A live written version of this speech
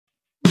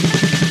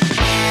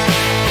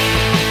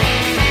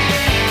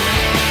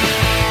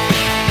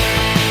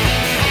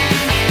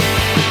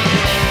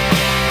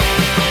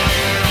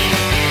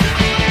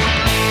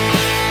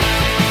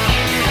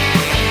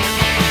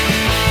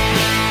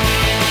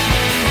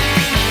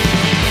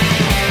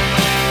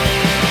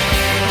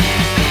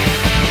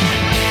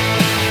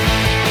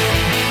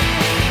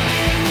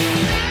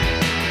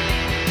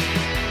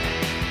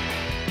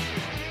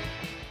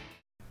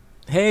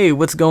Hey,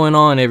 what's going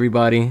on,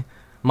 everybody?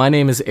 My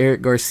name is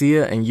Eric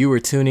Garcia, and you are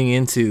tuning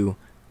into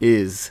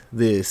Is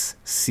This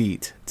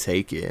Seat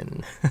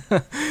Taken?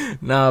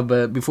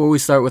 But before we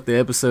start with the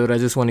episode, I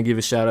just want to give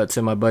a shout out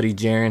to my buddy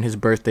Jaren. His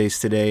birthday's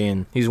today,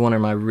 and he's one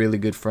of my really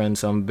good friends,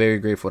 so I'm very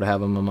grateful to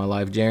have him in my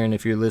life. Jaren,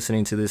 if you're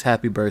listening to this,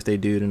 happy birthday,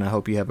 dude, and I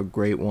hope you have a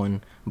great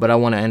one. But I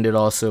want to end it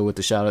also with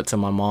a shout out to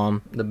my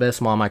mom, the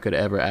best mom I could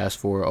ever ask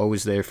for,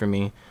 always there for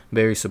me,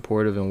 very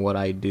supportive in what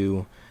I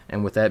do.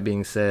 And with that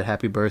being said,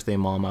 happy birthday,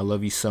 Mom. I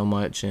love you so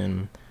much,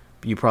 and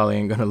you probably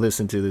ain't going to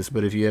listen to this,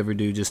 but if you ever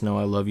do, just know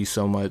I love you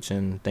so much,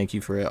 and thank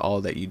you for all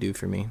that you do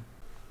for me.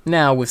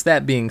 Now, with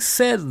that being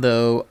said,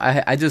 though,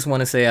 I just want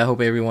to say I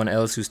hope everyone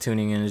else who's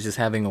tuning in is just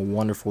having a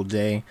wonderful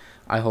day.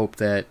 I hope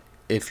that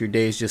if your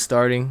day is just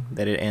starting,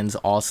 that it ends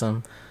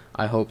awesome.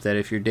 I hope that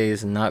if your day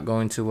is not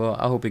going too well,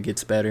 I hope it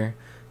gets better.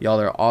 Y'all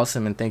are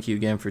awesome, and thank you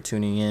again for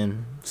tuning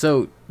in.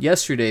 So,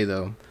 yesterday,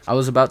 though, I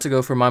was about to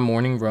go for my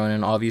morning run,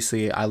 and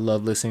obviously, I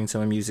love listening to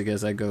my music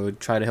as I go,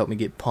 try to help me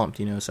get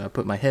pumped, so I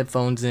put my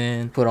headphones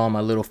in, put on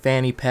my little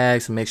fanny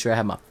packs, and make sure I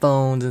have my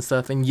phones and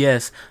stuff, and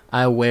yes,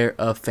 I wear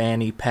a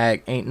fanny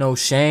pack, ain't no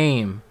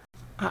shame.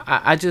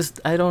 I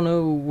don't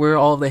know where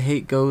all the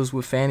hate goes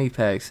with fanny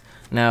packs.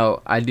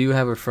 Now, I do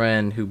have a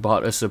friend who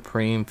bought a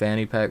Supreme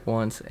fanny pack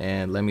once,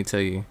 and let me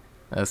tell you,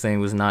 that thing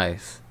was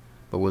nice.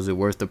 But was it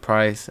worth the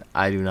price?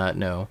 I do not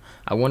know.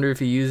 I wonder if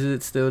he uses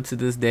it still to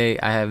this day.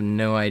 I have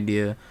no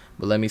idea.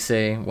 But let me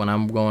say, when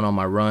I'm going on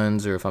my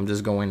runs or if I'm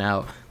just going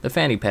out, the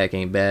fanny pack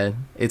ain't bad.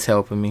 It's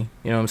helping me.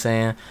 You know what I'm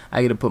saying?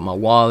 I get to put my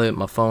wallet,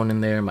 my phone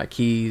in there, my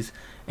keys.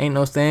 Ain't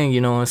no thing,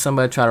 when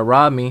somebody try to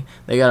rob me,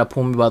 they got to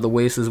pull me by the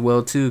waist as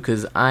well, too,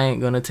 because I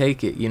ain't going to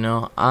take it,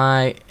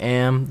 I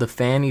am the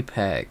fanny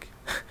pack.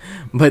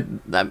 But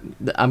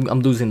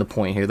I'm losing the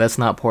point here. That's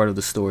not part of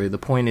the story. The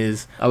point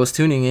is, I was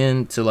tuning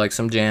in to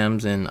some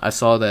jams, and I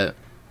saw that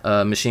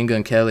Machine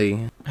Gun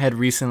Kelly had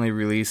recently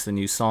released a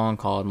new song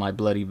called My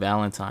Bloody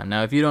Valentine.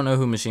 Now, if you don't know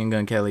who Machine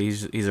Gun Kelly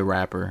is, he's a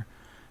rapper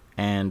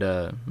and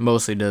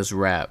mostly does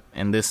rap.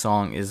 And this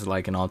song is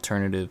like an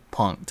alternative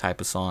punk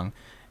type of song.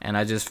 And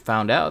I just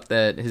found out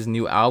that his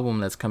new album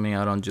that's coming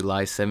out on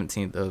July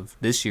 17th of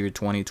this year,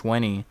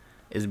 2020,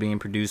 is being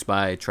produced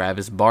by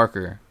Travis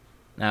Barker.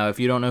 Now, if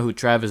you don't know who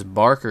Travis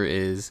Barker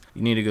is,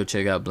 you need to go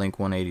check out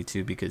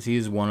Blink-182 because he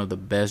is one of the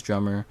best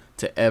drummer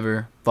to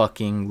ever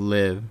fucking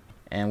live.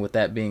 And with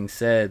that being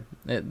said,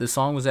 the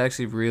song was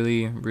actually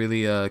really,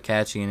 really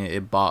catchy, and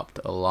it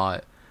bopped a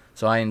lot.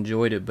 So I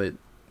enjoyed it. But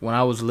when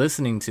I was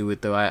listening to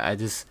it, though, I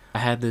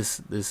had this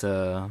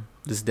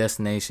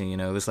destination.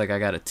 It was like I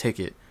got a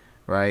ticket,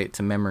 right,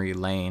 to memory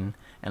lane.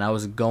 And I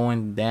was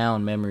going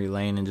down memory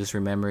lane and just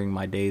remembering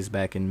my days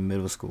back in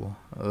middle school.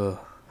 Ugh.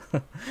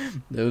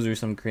 Those were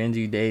some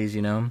cringy days,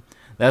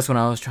 That's when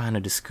I was trying to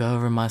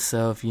discover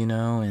myself,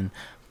 and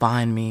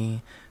find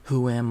me.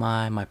 Who am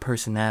I? My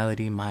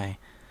personality,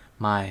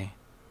 my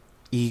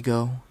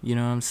ego, you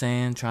know what I'm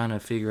saying? Trying to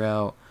figure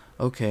out,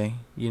 okay,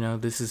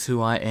 this is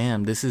who I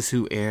am. This is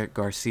who Eric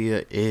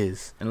Garcia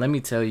is. And let me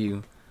tell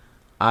you,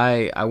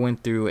 I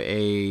went through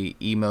a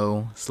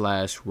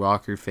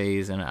emo/rocker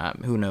phase, and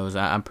who knows,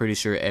 I'm pretty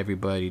sure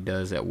everybody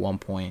does at one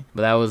point.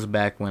 But that was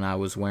back when I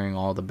was wearing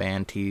all the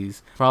band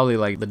tees, probably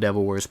like The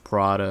Devil Wears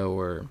Prada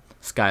or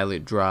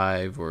Skylit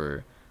Drive,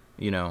 or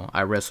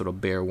I Wrestled a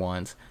Bear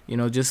once.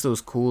 Just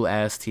those cool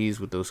ass tees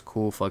with those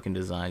cool fucking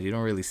designs. You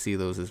don't really see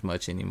those as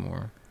much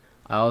anymore.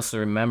 I also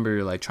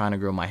remember trying to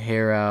grow my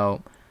hair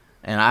out,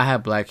 and I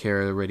have black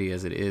hair already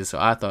as it is, so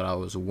I thought I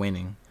was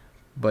winning.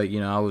 But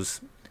I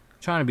was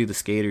trying to be the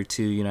skater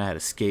too. I had a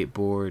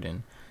skateboard,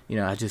 and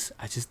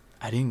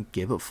I didn't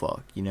give a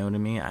fuck. You know what I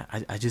mean?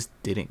 I just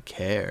didn't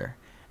care,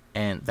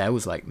 and that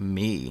was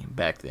me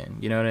back then.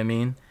 You know what I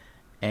mean?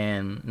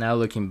 And now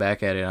looking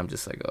back at it, I'm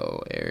just like,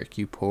 oh, Eric,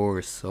 you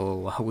poor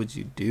soul. Why would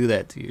you do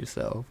that to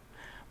yourself?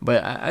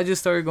 But I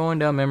just started going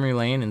down memory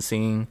lane and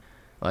seeing,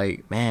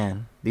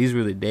 man, these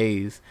were the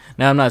days.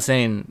 Now, I'm not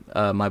saying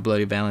My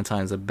Bloody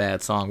Valentine's a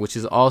bad song, which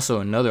is also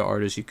another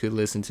artist you could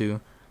listen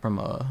to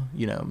from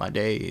my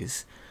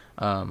days.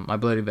 My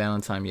Bloody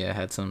Valentine,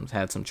 had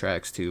some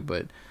tracks too,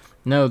 but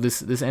no,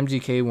 this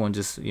MGK one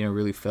just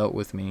really felt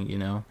with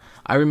me.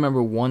 I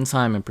remember one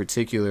time in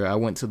particular, I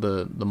went to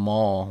the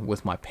mall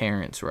with my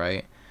parents,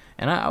 right,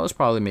 and I was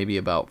probably maybe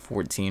about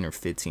 14 or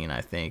 15, I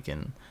think,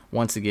 and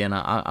once again,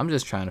 I'm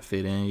just trying to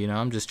fit in.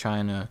 I'm just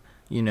trying to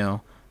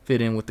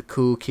fit in with the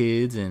cool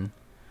kids,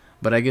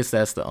 but I guess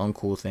that's the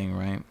uncool thing,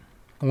 right?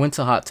 I went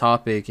to Hot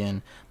Topic,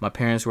 and my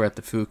parents were at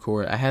the food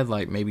court. I had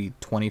maybe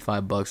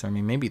 $25, or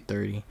maybe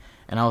 30.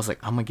 And I was like,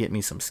 I'm going to get me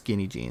some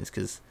skinny jeans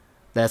because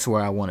that's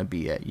where I want to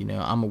be at. I'm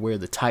going to wear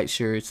the tight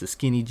shirts, the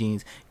skinny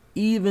jeans,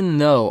 even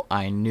though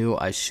I knew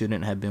I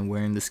shouldn't have been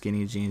wearing the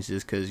skinny jeans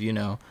just because,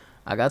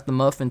 I got the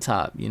muffin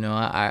top.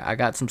 I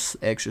got some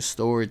extra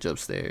storage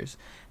upstairs.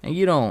 And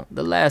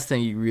the last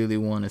thing you really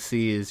want to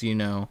see is,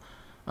 an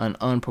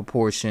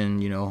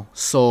unproportioned,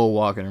 soul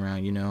walking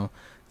around,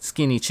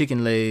 skinny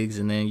chicken legs.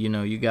 And then,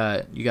 you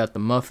got the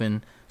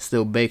muffin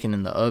still baking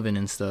in the oven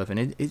and stuff, and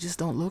it just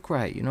don't look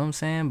right, you know what I'm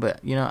saying? But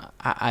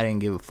I didn't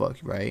give a fuck,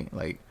 right?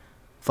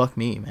 fuck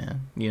me,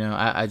 man.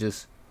 I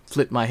just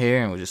flipped my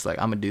hair and was just like,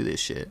 I'm gonna do this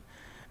shit.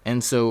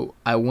 And so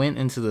I went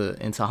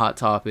into Hot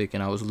Topic,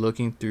 and I was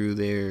looking through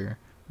their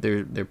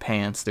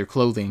pants, their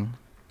clothing,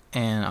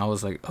 and I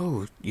was like,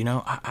 oh,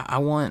 I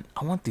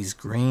want these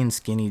green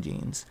skinny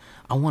jeans.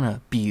 I want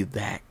to be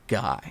that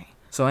guy.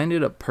 So I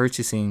ended up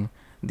purchasing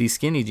these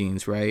skinny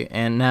jeans, right?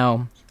 And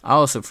now I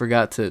also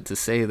forgot to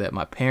say that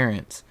my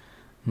parents,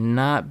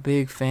 not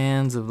big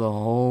fans of the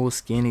whole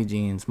skinny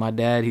jeans. My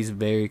dad, he's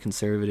very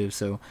conservative,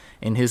 so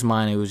in his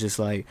mind it was just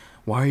like,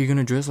 why are you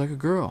gonna dress like a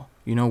girl?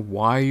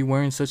 Why are you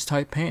wearing such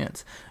tight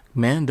pants?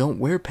 Man, don't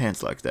wear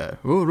pants like that.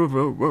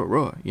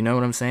 You know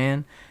what I'm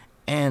saying?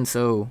 And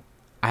so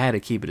I had to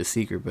keep it a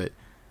secret, but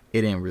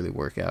it didn't really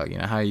work out.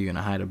 How are you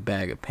gonna hide a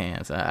bag of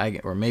pants?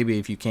 Or maybe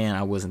if you can,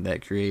 I wasn't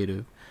that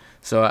creative.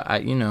 So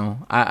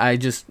I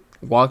just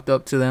walked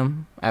up to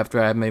them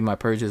after I made my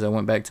purchase. I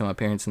went back to my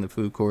parents in the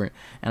food court,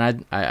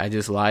 and I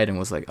just lied and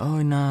was like,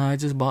 oh, nah, I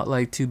just bought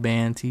like 2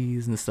 band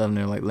tees and stuff. And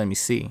they're like, let me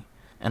see.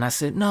 And I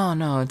said,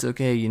 no, it's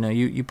okay.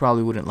 You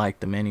probably wouldn't like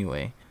them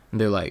anyway.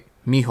 And they're like,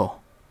 mijo,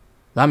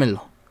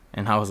 dámelo.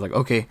 And I was like,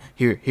 okay,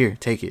 here,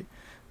 take it.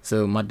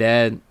 So my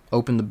dad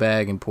opened the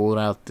bag and pulled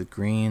out the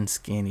green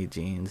skinny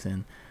jeans,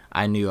 and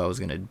I knew I was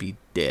going to be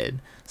dead.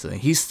 So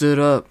he stood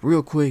up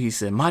real quick. He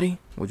said, Mari,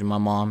 which is my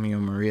mom,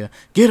 Maria,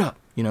 get up.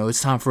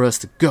 It's time for us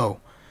to go.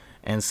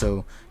 And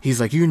so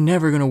he's like, you're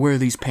never going to wear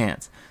these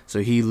pants.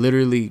 So he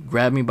literally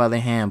grabbed me by the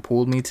hand,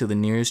 pulled me to the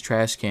nearest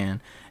trash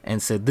can,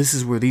 and said, this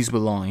is where these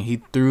belong.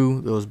 He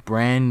threw those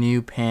brand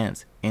new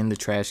pants in the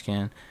trash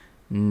can.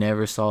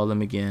 Never saw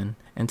them again.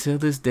 Until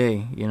this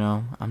day,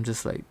 I'm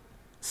just like,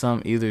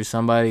 either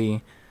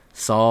somebody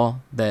saw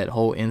that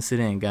whole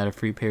incident and got a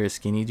free pair of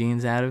skinny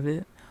jeans out of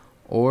it,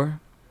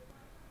 or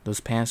those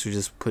pants were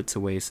just put to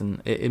waste.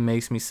 And it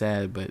makes me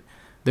sad, but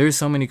there's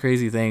so many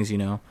crazy things.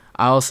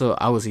 I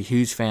was a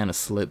huge fan of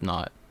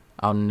Slipknot.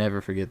 I'll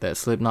never forget that.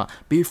 Slipknot,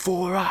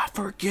 Before I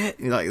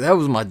Forget. Like, that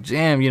was my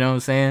jam, you know what I'm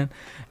saying?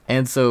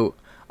 And so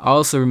I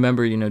also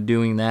remember,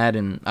 doing that.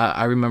 And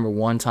I remember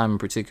one time in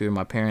particular,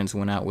 my parents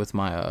went out with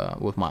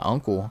my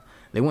uncle.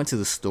 They went to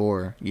the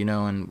store,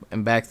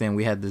 and back then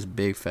we had this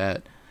big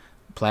fat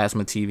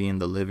plasma TV in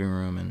the living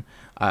room, and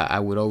I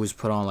would always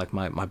put on like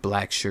my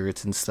black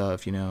shirts and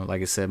stuff,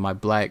 like I said, my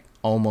black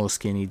almost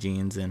skinny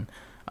jeans. And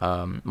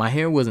my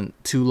hair wasn't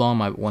too long.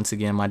 Once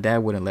again, my dad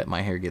wouldn't let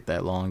my hair get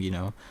that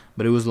long,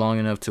 but it was long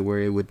enough to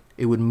where it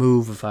would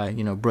move if I,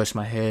 brushed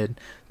my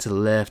head to the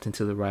left and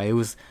to the right. It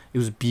was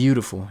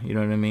beautiful, you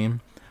know what I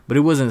mean? But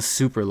it wasn't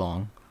super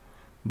long.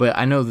 But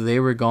I know that they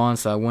were gone,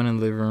 so I went in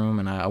the living room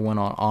and I went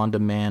on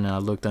demand, and I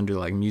looked under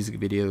like music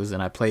videos,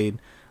 and I played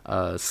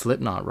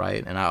Slipknot,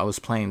 right? And I was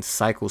playing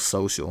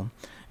Psychosocial,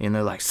 and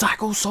they're like,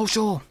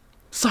 Psychosocial,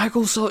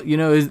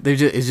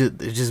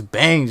 it just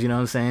bangs, you know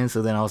what I'm saying?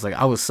 So then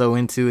I was so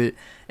into it,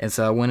 and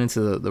so I went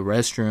into the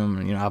restroom,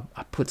 and I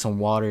put some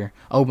water.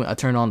 I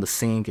turned on the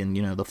sink and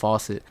the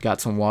faucet,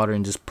 got some water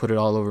and just put it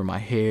all over my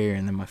hair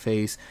and then my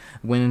face.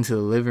 Went into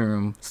the living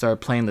room, started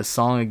playing the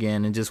song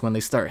again, and just when they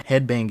start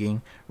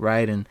headbanging,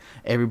 right, and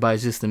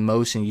everybody's just in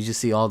motion, you just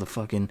see all the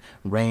fucking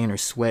rain or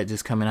sweat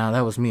just coming out.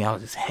 That was me. I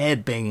was just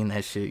headbanging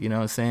that shit, you know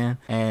what I'm saying?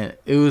 And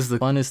it was the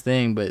funnest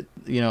thing, but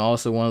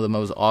also one of the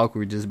most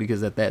awkward, just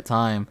because at that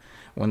time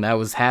when that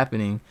was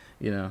happening,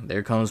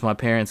 there comes my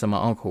parents and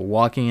my uncle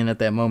walking in at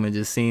that moment,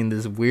 just seeing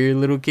this weird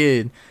little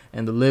kid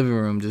in the living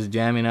room just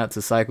jamming out to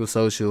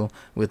Psychosocial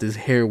with his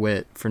hair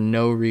wet for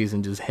no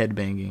reason, just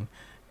headbanging.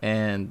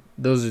 And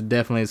those are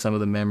definitely some of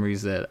the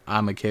memories that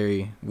I'm going to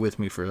carry with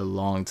me for a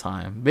long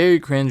time. Very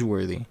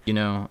cringeworthy.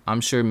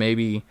 I'm sure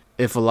maybe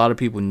if a lot of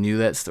people knew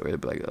that story,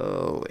 they'd be like,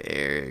 oh,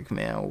 Eric,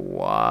 man,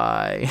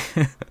 why?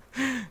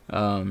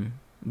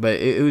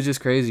 But it was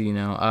just crazy,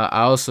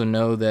 I also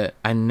know that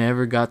I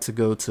never got to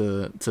go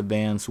to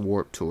band's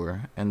Warped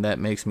Tour, and that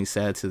makes me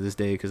sad to this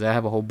day, because I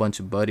have a whole bunch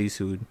of buddies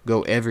who would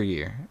go every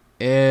year.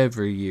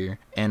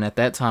 And at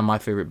that time, my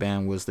favorite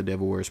band was The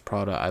Devil Wears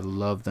Prada. I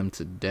love them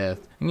to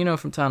death. And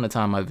from time to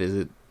time I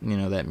visit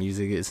that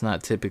music. It's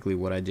not typically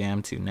what I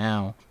jam to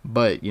now,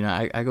 but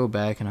I go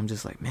back and I'm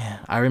just like, man,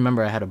 I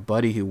remember I had a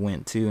buddy who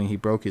went too, and he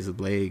broke his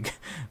leg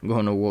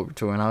going to Warped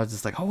Tour, and I was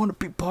just like, I want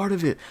to be part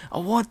of it. I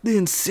want the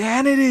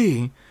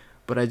insanity.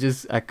 But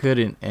I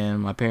couldn't,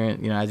 and my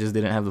parents, I just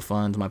didn't have the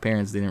funds. My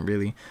parents didn't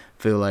really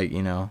feel like,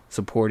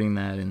 supporting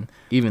that. And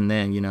even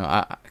then,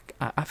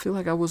 I feel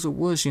like I was a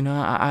wuss,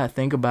 I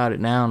think about it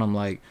now, and I'm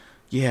like,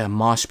 yeah,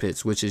 mosh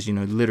pits, which is,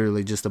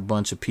 literally just a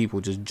bunch of people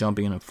just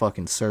jumping in a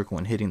fucking circle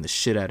and hitting the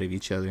shit out of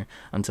each other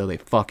until they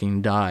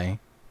fucking die.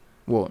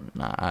 Well,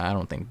 nah, I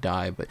don't think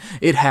die, but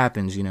it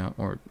happens,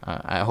 or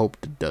I hope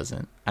it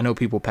doesn't. I know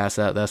people pass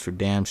out, that's for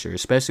damn sure,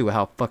 especially with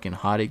how fucking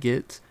hot it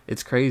gets.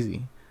 It's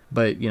crazy.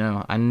 But,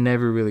 I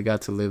never really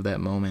got to live that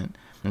moment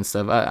and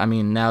stuff. I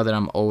mean, now that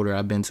I'm older,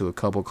 I've been to a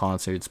couple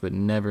concerts, but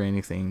never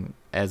anything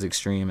as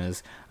extreme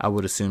as I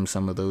would assume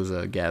some of those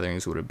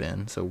gatherings would have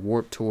been. So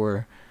Warped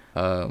Tour,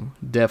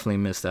 definitely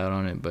missed out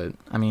on it. But,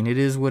 I mean, it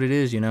is what it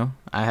is,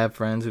 I have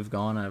friends who've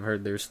gone, I've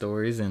heard their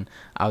stories, and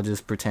I'll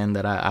just pretend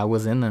that I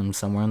was in them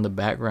somewhere in the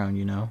background,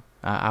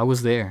 I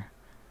was there,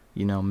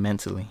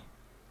 mentally.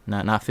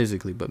 Not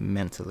physically, but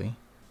mentally.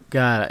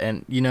 God,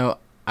 and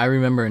I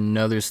remember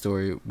another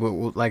story.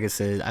 Well, like I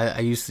said, I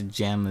used to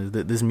jam.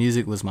 This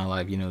music was my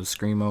life.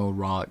 Screamo,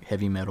 rock,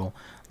 heavy metal.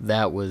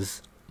 That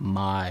was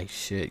my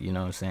shit. You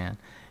know what I'm saying?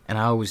 And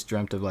I always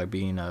dreamt of like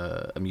being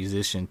a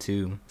musician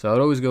too. So I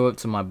would always go up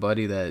to my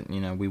buddy that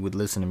we would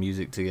listen to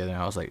music together.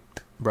 And I was like,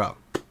 bro,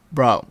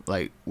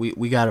 like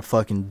we gotta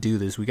fucking do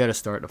this. We gotta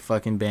start a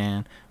fucking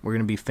band. We're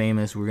gonna be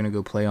famous. We're gonna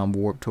go play on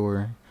Warped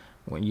Tour.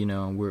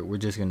 When we're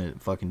just gonna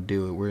fucking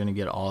do it. We're gonna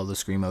get all the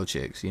screamo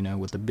chicks,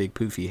 with the big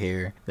poofy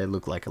hair that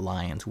look like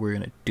lions. We're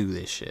gonna do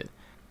this shit.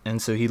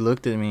 And so he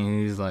looked at me and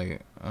he was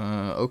like,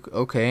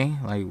 okay,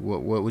 like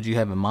what would you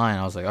have in mind?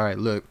 I was like, all right,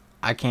 look,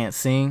 I can't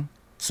sing,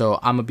 so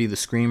I'm gonna be the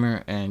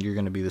screamer and you're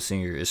gonna be the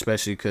singer.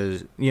 Especially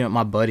because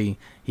my buddy,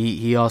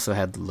 he also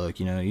had the look.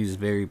 He was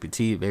very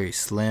petite, very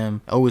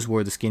slim, always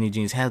wore the skinny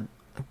jeans, had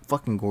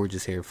fucking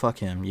gorgeous hair. Fuck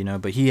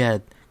him, but he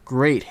had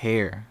great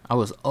hair. I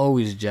was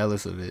always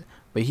jealous of it.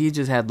 But he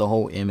just had the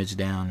whole image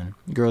down,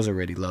 and girls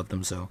already loved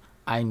him. So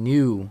I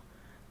knew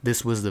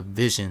this was the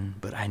vision,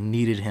 but I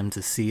needed him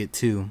to see it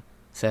too.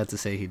 Sad to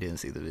say he didn't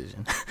see the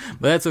vision.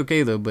 But that's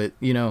okay, though. But,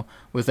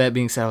 with that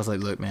being said, I was like,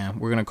 look, man,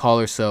 we're going to call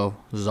ourselves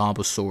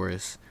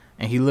Zombosaurus.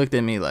 And he looked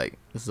at me like,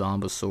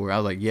 Zombosaurus? I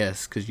was like,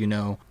 yes, because,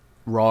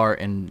 Rar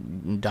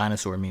and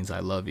dinosaur means I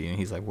love you. And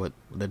he's like, what?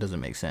 That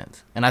doesn't make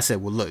sense. And I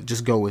said, well, look,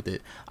 just go with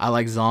it. I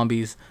like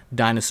zombies.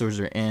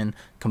 Dinosaurs are in.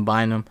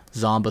 Combine them.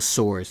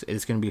 Zombosaurus.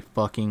 It's going to be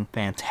fucking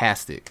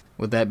fantastic.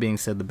 With that being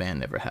said, the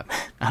band never happened.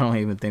 I don't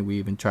even think we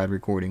even tried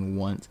recording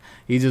once.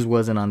 He just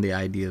wasn't on the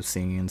idea of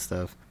singing and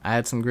stuff. I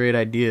had some great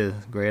ideas.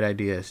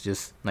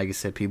 Just, like I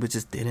said, people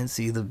just didn't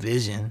see the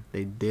vision.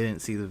 They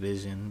didn't see the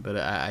vision. But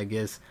I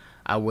guess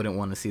I wouldn't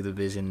want to see the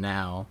vision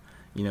now.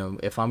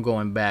 If I'm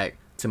going back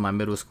to my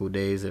middle school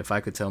days, if I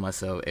could tell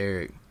myself,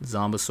 Eric,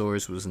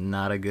 Zombosaurus was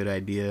not a good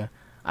idea,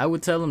 I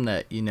would tell him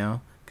that,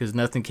 because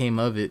nothing came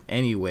of it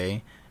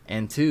anyway.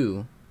 And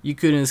two, you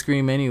couldn't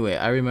scream anyway.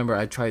 I remember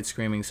I tried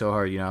screaming so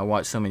hard. I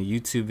watched so many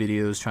YouTube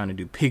videos trying to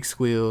do pig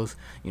squeals,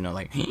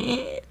 like,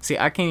 see,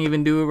 I can't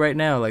even do it right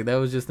now. Like, that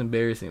was just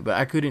embarrassing, but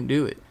I couldn't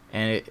do it.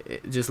 And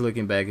it just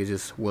looking back, it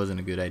just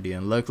wasn't a good idea.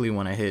 And luckily,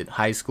 when I hit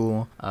high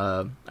school,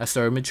 I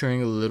started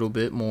maturing a little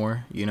bit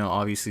more.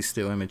 Obviously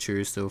still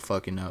immature, still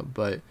fucking up,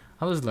 but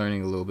I was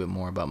learning a little bit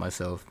more about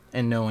myself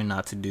and knowing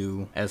not to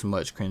do as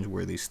much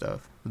cringeworthy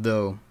stuff.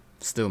 Though,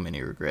 still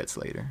many regrets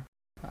later.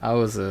 I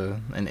was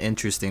an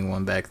interesting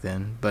one back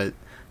then, but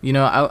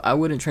I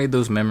wouldn't trade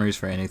those memories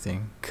for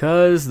anything,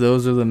 cause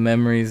those are the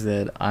memories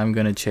that I'm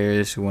gonna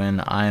cherish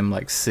when I'm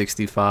like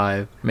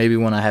 65, maybe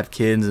when I have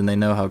kids and they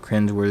know how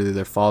cringeworthy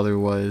their father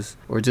was,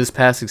 or just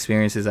past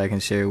experiences I can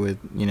share with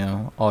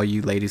all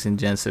you ladies and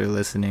gents that are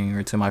listening,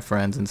 or to my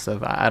friends and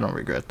stuff. I don't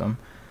regret them.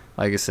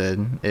 Like I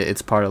said,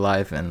 it's part of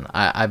life, and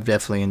I've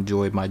definitely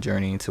enjoyed my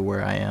journey to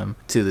where I am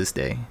to this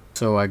day.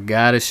 So I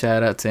gotta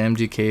shout out to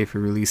MGK for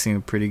releasing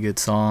a pretty good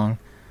song,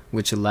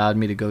 which allowed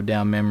me to go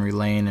down memory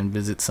lane and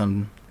visit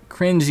some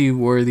cringy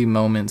worthy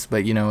moments.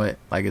 But you know what,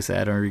 like I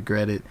said, I don't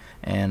regret it,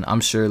 and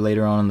I'm sure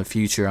later on in the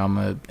future I'm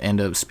gonna end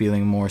up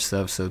spilling more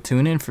stuff, so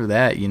tune in for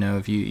that,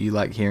 if you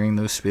like hearing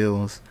those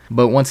spills.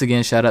 But once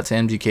again, shout out to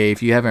MGK.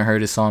 If you haven't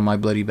heard his song My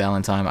Bloody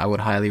Valentine, I would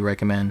highly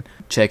recommend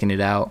checking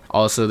it out.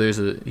 Also,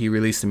 he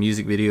released a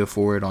music video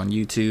for it on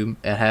YouTube.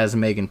 It has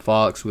Megan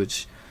Fox,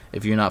 which,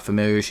 if you're not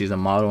familiar, she's a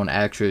model and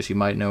actress. You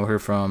might know her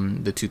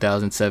from the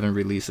 2007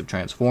 release of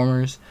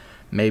Transformers,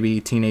 maybe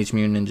Teenage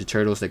Mutant Ninja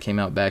Turtles that came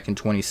out back in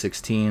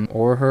 2016,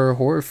 or her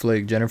horror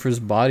flick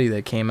Jennifer's Body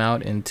that came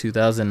out in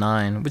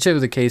 2009. Whichever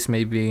the case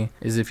may be,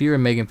 is if you're a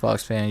Megan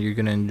Fox fan, you're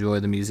going to enjoy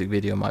the music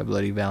video My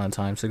Bloody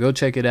Valentine. So go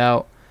check it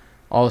out.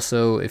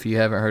 Also, if you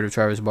haven't heard of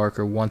Travis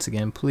Barker, once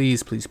again,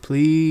 please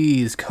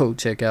go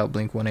check out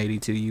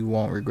Blink-182. You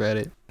won't regret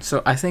it.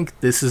 So I think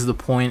this is the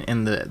point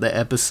in the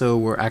episode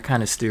where I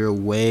kind of steer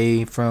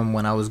away from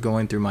when I was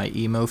going through my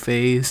emo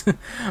phase.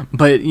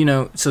 But,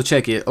 so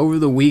check it. Over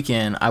the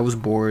weekend, I was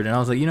bored, and I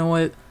was like, you know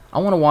what? I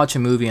want to watch a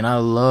movie, and I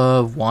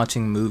love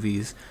watching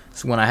movies.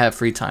 So when I have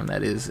free time,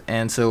 that is.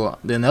 And so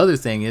then the other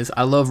thing is,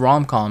 I love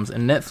rom-coms,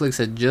 and Netflix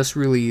had just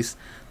released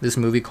this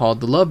movie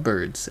called The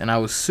Lovebirds, and I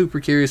was super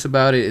curious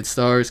about it. It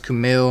stars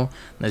Kumail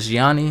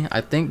Nanjiani.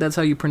 I think that's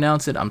how you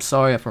pronounce it. I'm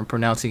sorry if I'm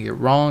pronouncing it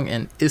wrong.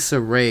 And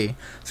Issa Rae.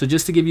 So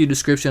just to give you a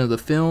description of the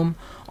film,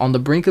 on the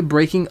brink of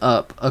breaking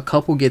up, a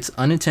couple gets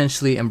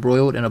unintentionally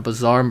embroiled in a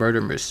bizarre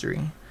murder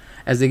mystery.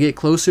 As they get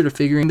closer to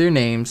figuring their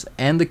names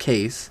and the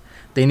case,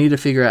 they need to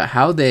figure out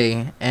how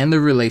they and their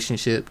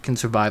relationship can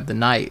survive the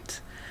night.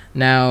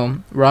 Now,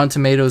 Rotten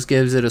Tomatoes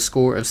gives it a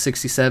score of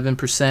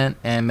 67%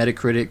 and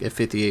Metacritic at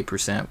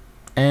 58%.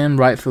 And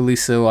rightfully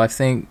so. I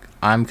think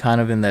I'm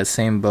kind of in that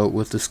same boat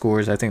with the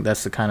scores. I think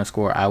that's the kind of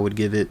score I would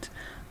give it.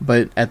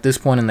 But at this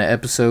point in the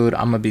episode,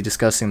 I'm going to be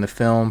discussing the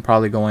film,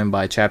 probably going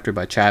by chapter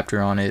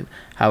on it,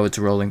 how it's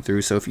rolling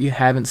through. So if you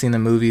haven't seen the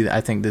movie,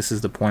 I think this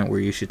is the point where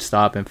you should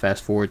stop and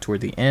fast forward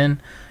toward the end.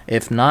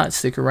 If not,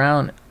 stick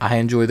around. I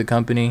enjoy the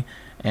company,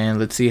 and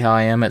let's see how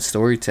I am at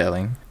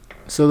storytelling.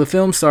 So the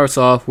film starts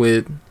off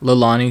with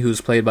Leilani,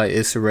 who's played by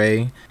Issa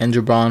Rae, and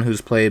Gibran,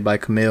 who's played by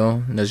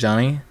Camille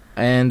Najani.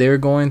 And they're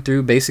going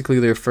through basically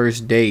their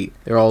first date.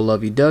 They're all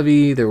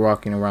lovey-dovey, they're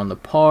walking around the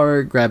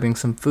park, grabbing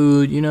some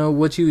food, you know,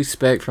 what you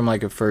expect from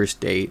like a first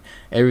date.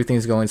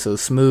 Everything's going so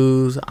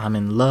smooth, I'm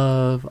in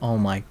love, oh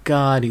my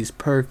god, he's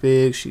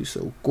perfect, she's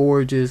so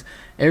gorgeous.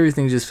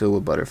 Everything's just filled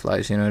with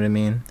butterflies, you know what I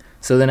mean?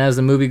 So then as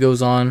the movie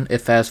goes on, it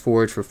fast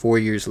forwards for 4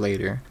 years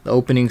later. The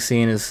opening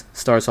scene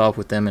starts off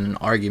with them in an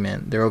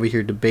argument. They're over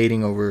here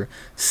debating over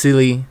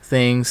silly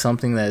things,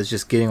 something that is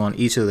just getting on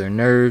each of their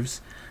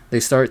nerves. They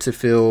start to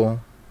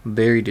feel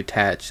very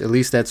detached. At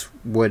least that's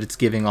what it's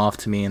giving off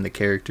to me in the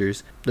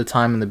characters. The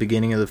time in the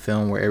beginning of the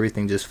film where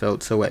everything just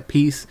felt so at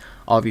peace.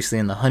 Obviously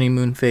in the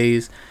honeymoon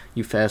phase,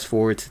 you fast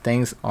forward to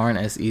things aren't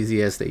as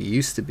easy as they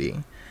used to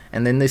be.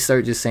 And then they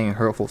start just saying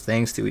hurtful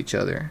things to each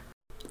other.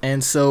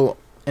 And so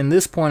in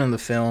this point in the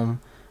film,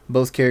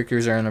 both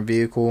characters are in a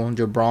vehicle.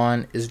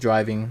 Gibran is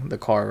driving the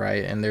car,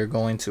 right? And they're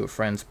going to a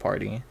friend's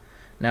party.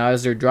 Now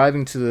as they're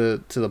driving to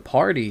the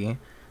party,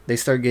 they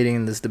start getting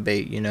in this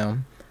debate, you know?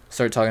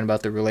 Start talking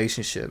about their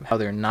relationship, how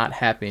they're not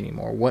happy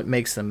anymore, what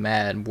makes them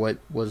mad, what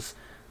was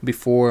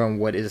before and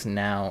what is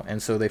now. And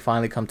so they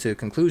finally come to a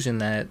conclusion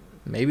that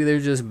maybe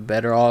they're just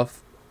better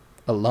off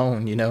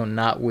alone, you know,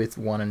 not with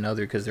one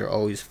another, because they're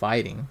always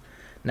fighting.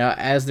 Now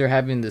as they're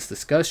having this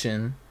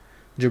discussion,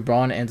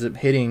 Gibran ends up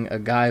hitting a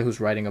guy who's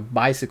riding a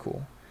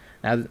bicycle.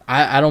 Now,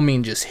 I don't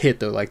mean just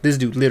hit, though. Like, this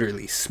dude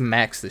literally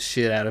smacks the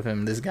shit out of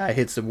him. This guy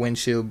hits the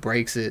windshield,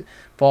 breaks it,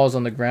 falls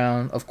on the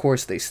ground. Of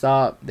course, they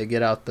stop. They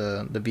get out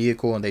the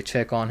vehicle, and they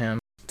check on him.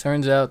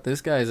 Turns out,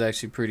 this guy is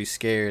actually pretty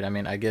scared. I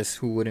mean, I guess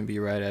who wouldn't be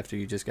right after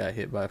you just got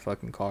hit by a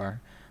fucking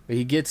car? But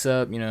he gets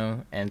up, you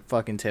know, and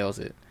fucking tails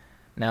it.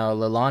 Now,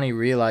 Leilani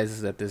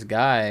realizes that this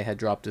guy had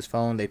dropped his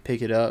phone. They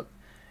pick it up,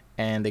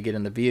 and they get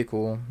in the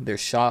vehicle. They're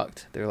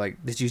shocked. They're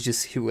like, did you just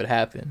see what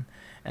happened?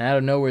 And out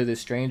of nowhere, this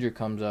stranger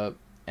comes up.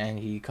 And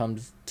he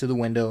comes to the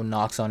window,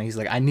 knocks on it. He's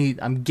like,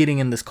 I'm getting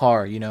in this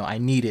car, you know, I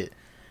need it.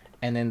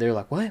 And then they're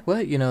like,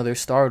 what? You know, they're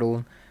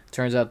startled.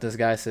 Turns out this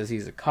guy says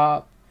he's a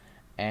cop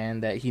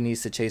and that he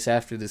needs to chase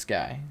after this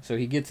guy. So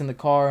he gets in the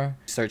car,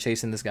 start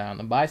chasing this guy on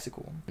the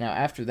bicycle. Now,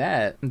 after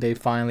that, they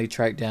finally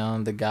track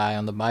down the guy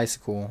on the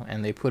bicycle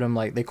and they put him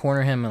they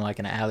corner him in like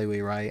an alleyway,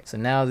 right? So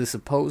now this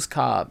supposed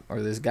cop,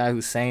 or this guy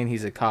who's saying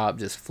he's a cop,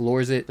 just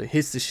floors it,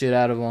 hits the shit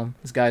out of him.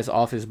 This guy's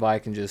off his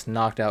bike and just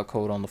knocked out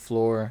cold on the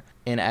floor.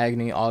 In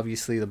agony,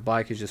 obviously, the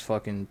bike is just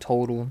fucking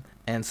totaled.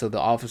 And so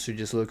the officer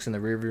just looks in the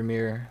rearview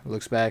mirror,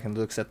 looks back and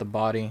looks at the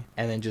body,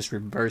 and then just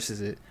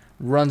reverses it.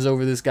 Runs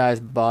over this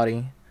guy's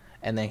body,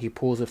 and then he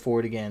pulls it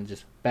forward again,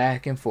 just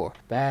back and forth,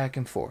 back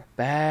and forth,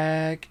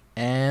 back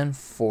and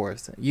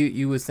forth.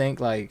 You would think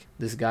like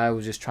this guy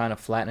was just trying to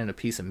flatten a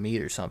piece of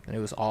meat or something. It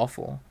was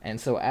awful. And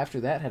so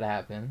after that had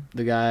happened,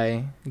 the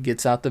guy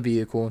gets out the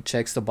vehicle,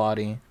 checks the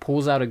body,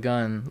 pulls out a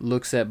gun,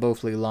 looks at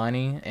both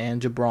Leilani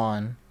and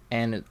Gibran,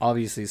 and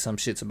obviously some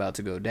shit's about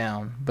to go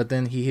down. But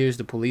then he hears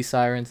the police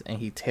sirens and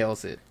he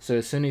tails it. So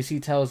as soon as he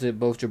tails it,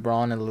 both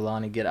Gibran and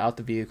Leilani get out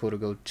the vehicle to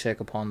go check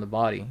upon the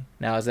body.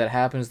 Now as that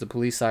happens, the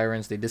police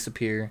sirens, they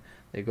disappear.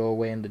 They go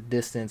away in the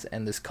distance,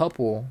 and this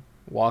couple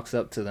walks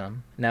up to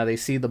them. Now they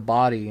see the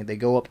body, they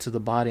go up to the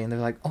body, and they're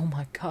like, oh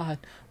my god,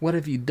 what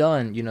have you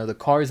done? You know, the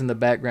car's in the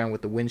background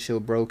with the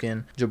windshield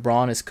broken.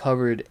 Gibran is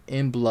covered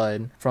in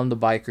blood from the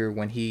biker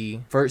when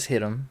he first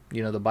hit him.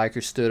 You know, the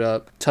biker stood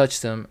up,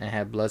 touched him, and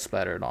had blood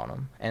splattered on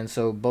him. And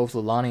so both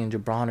Leilani and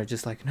Gibran are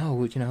just like,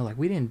 no, you know, like,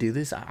 we didn't do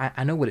this.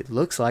 I know what it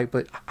looks like,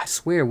 but I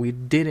swear we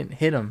didn't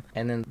hit him.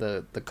 And then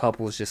the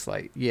couple is just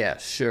like, yeah,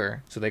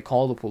 sure. So they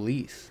call the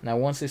police. Now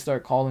once they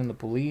start calling the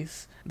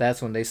police,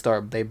 that's when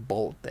they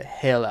bolt the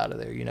hell out of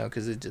there, you know,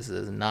 because it just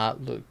does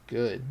not look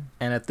good.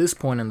 And at this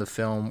point in the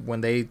film,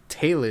 when they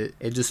tail it,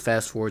 it just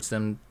fast forwards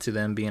them to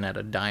them being at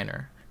a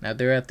diner. Now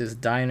they're at this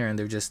diner and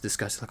they're just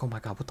discussing like, oh my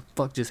god, what the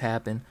fuck just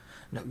happened?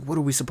 What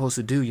are we supposed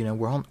to do? You know,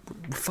 we're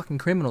fucking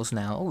criminals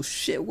now. Oh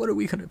shit, what are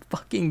we gonna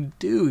fucking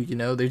do? You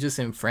know, they're just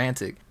in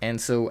frantic. And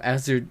so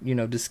as they're, you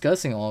know,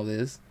 discussing all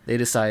this, they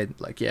decide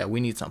like, yeah, we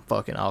need some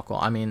fucking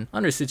alcohol. I mean,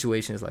 under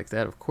situations like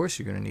that, of course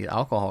you're gonna need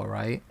alcohol,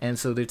 right? And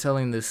so they're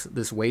telling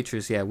this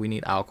waitress, yeah, we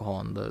need alcohol,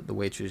 and the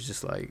waitress is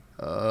just like,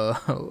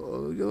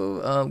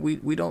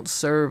 we don't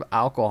serve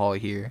alcohol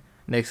here.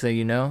 Next thing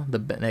you know, the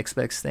next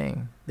best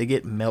thing, they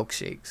get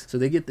milkshakes. So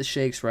they get the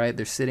shakes, right?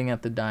 They're sitting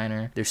at the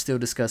diner. They're still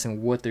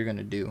discussing what they're going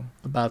to do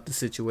about the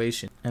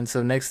situation. And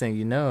so next thing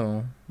you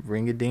know,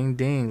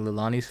 ring-a-ding-ding,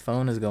 Leilani's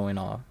phone is going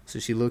off. So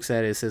she looks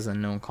at it, it says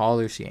unknown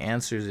caller. She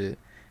answers it,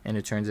 and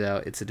it turns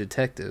out it's a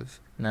detective.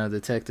 Now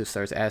the detective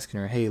starts asking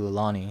her, hey,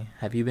 Leilani,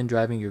 have you been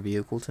driving your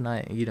vehicle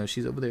tonight? And, you know,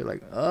 she's over there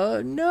like,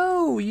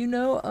 no, you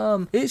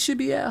know, it should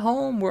be at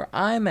home where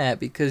I'm at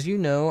because, you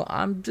know,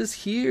 I'm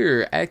just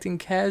here acting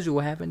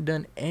casual, haven't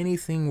done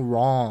anything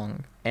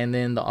wrong. And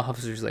then the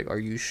officer's like, are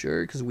you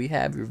sure? Because we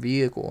have your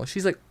vehicle. And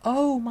she's like,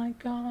 oh my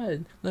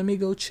god, let me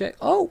go check.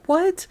 Oh,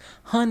 what?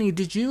 Honey,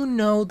 did you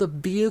know the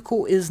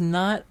vehicle is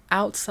not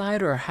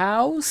outside our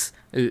house?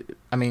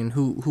 I mean,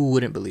 who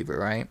wouldn't believe her,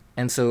 right?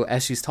 And so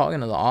as she's talking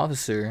to the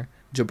officer,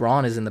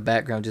 Jabron is in the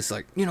background just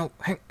like,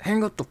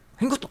 hang up the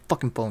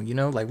fucking phone,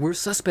 like we're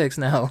suspects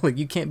now. Like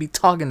you can't be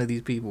talking to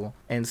these people.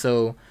 And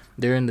so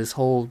they're in this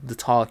the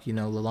talk,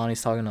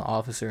 Leilani's talking to the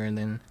officer, and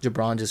then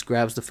Jabron just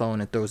grabs the phone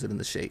and throws it in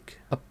the shake.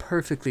 A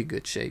perfectly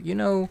good shake.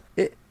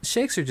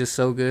 Shakes are just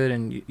so good,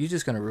 and you're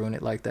just gonna ruin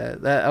it like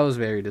that. That was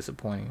very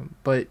disappointing.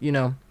 But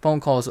phone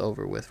call's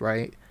over with,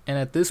 right? And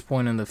at this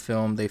point in the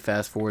film, they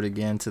fast forward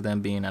again to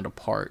them being at a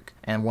park.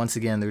 And once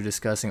again, they're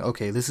discussing,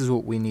 okay, this is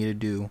what we need to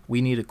do.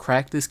 We need to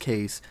crack this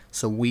case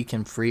so we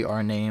can free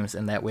our names,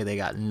 and that way they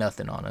got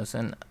nothing on us.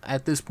 And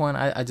at this point,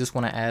 I just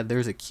want to add,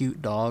 there's a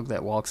cute dog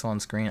that walks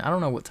on screen. I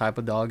don't know what type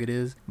of dog it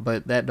is,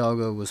 but that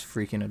doggo was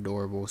freaking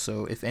adorable.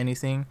 So if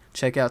anything,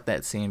 check out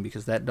that scene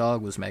because that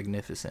dog was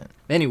magnificent.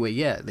 Anyway,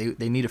 yeah,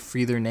 they need to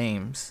free their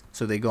names.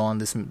 So they go on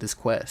this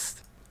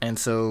quest. And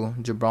so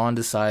Jabron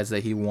decides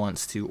that he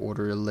wants to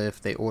order a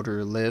Lyft. They order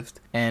a Lyft,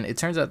 and it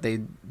turns out they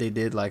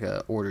did like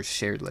a order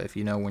shared Lyft,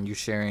 when you're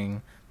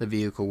sharing the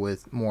vehicle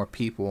with more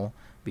people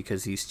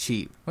because he's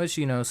cheap. Which,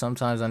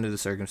 sometimes under the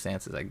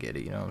circumstances, I get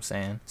it, you know what I'm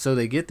saying? So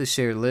they get the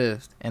shared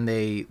Lyft, and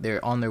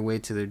they're on their way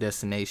to their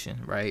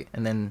destination, right?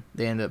 And then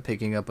they end up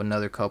picking up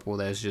another couple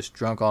that's just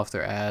drunk off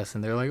their ass,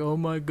 and they're like, oh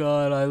my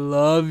god, I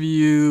love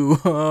you,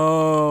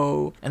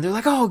 oh. And they're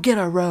like, oh, get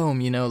a room,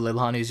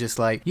 Leilani's just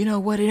like, you know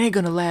what, it ain't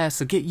gonna last,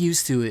 so get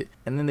used to it.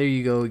 And then there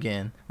you go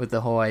again, with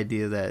the whole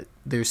idea that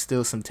there's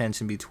still some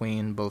tension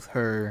between both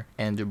her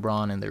and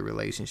Jabron and their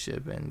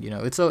relationship. And,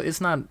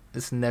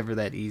 it's never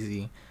that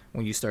easy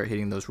when you start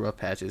hitting those rough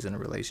patches in a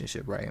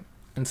relationship, right?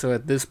 And so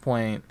at this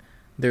point,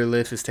 their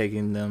Lyft is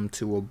taking them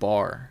to a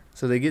bar.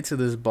 So they get to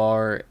this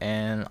bar,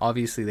 and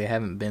obviously they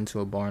haven't been to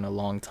a bar in a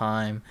long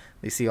time.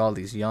 They see all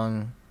these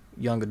young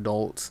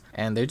adults,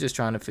 and they're just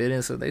trying to fit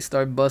in, so they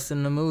start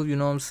busting the move, you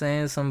know what I'm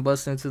saying? Some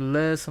busting to the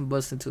left, some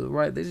busting to the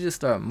right. They just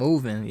start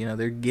moving,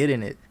 they're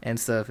getting it and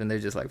stuff, and they're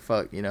just like,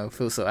 fuck,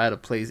 feel so out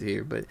of place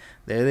here. But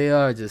there they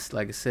are, just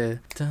like I said,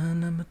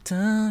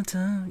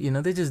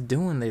 they're just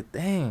doing their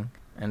thing.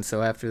 And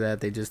so after that,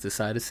 they just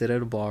decide to sit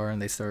at a bar,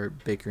 and they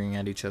start bickering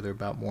at each other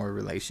about more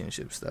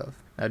relationship stuff.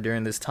 Now,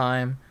 during this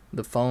time,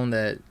 the phone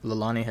that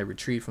Leilani had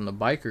retrieved from the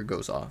biker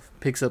goes off.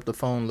 Picks up the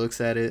phone,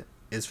 looks at it.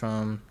 It's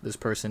from this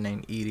person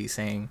named Edie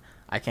saying,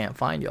 I can't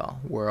find y'all.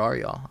 Where are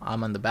y'all?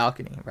 I'm on the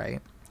balcony,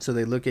 right? So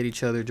they look at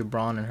each other.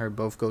 Jabron and her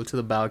both go to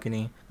the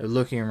balcony. They're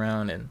looking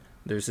around, and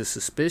there's a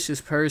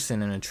suspicious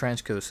person in a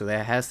trench coat, so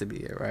that has to be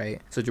it,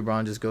 right? So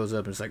Jabron just goes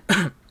up and is like,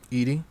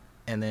 Edie?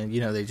 And then,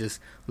 they just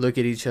look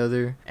at each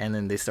other, and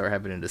then they start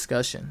having a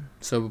discussion.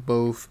 So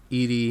both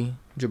Edie,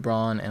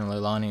 Jabron, and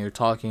Leilani are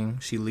talking.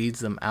 She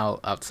leads them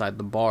outside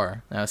the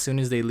bar. Now, as soon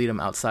as they lead them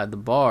outside the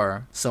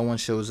bar, someone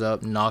shows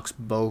up, knocks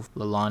both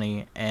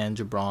Leilani and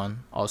Jabron,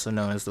 also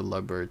known as the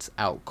Lovebirds,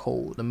 out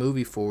cold. The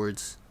movie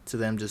forwards to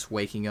them just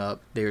waking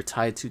up. They're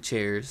tied to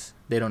chairs.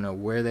 They don't know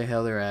where the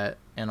hell they're at.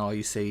 And all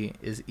you see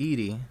is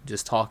Edie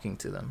just talking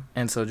to them.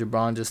 And so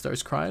Jabron just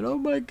starts crying, oh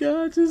my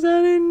god, just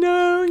I didn't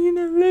know,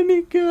 let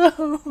me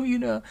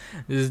go,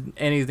 just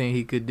anything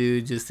he could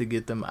do just to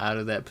get them out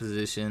of that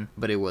position,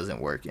 but it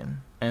wasn't working.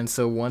 And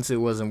so once it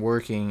wasn't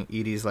working,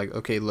 Edie's like,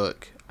 okay,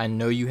 look, I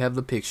know you have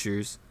the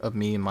pictures of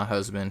me and my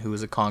husband, who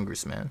is a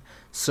congressman,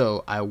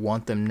 so I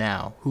want them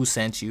now. Who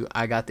sent you?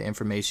 I got the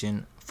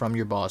information from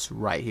your boss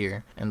right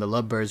here. And the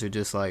Lovebirds are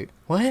just like,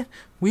 what?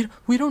 We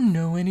don't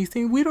know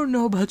anything. We don't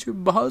know about your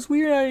boss.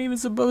 We're not even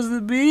supposed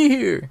to be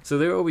here. So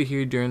they're over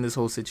here during this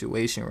whole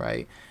situation,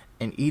 right?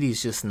 And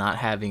Edie's just not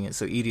having it.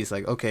 So Edie's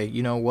like, okay,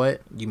 you know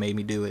what? You made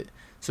me do it.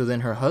 So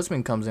then her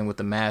husband comes in with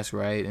the mask,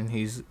 right? And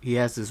he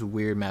has this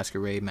weird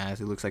masquerade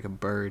mask. It looks like a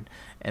bird.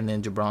 And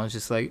then Jabron's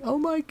just like, oh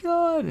my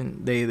god.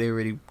 And they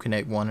already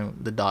connect one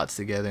of the dots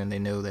together, and they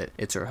know that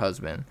it's her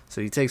husband.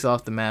 So he takes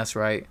off the mask,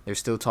 right? They're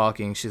still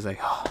talking. She's like,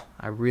 oh,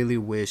 I really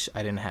wish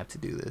I didn't have to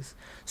do this.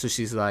 So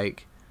she's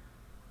like,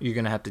 you're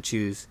going to have to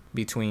choose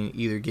between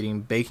either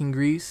getting bacon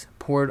grease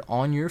poured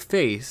on your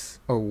face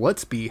or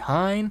what's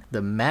behind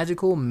the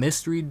magical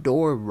mystery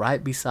door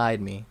right beside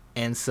me.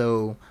 And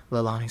so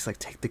Leilani's like,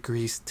 take the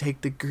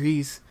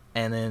grease.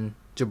 And then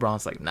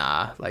Jabron's like,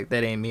 nah, like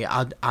that ain't me.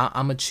 I'm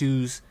gonna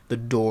choose the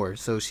door.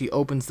 So she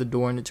opens the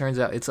door, and it turns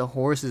out it's a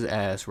horse's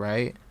ass,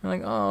 right? I'm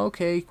like, oh,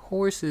 okay,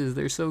 horses,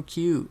 they're so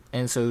cute.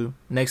 And so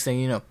next thing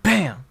you know,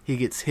 bam, he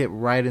gets hit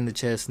right in the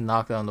chest,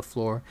 knocked on the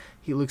floor.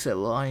 He looks at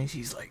Leilani,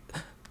 she's like,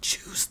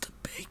 choose the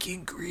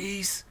bacon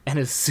grease. And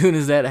as soon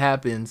as that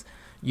happens,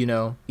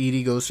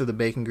 Edie goes for the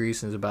bacon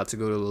grease and is about to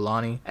go to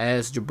Leilani.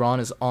 As Jabron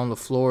is on the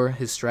floor,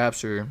 his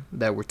straps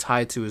that were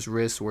tied to his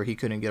wrists where he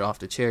couldn't get off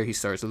the chair. He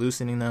starts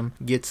loosening them,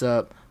 gets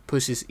up,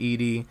 pushes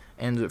Edie,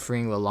 ends up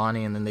freeing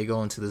Leilani, and then they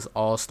go into this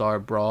all-star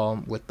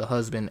brawl with the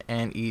husband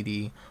and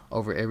Edie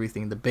over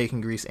everything. The bacon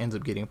grease ends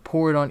up getting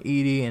poured on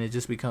Edie, and it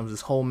just becomes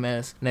this whole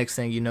mess. Next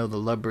thing you know, the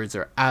Lovebirds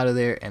are out of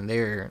there, and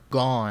they're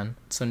gone.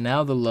 So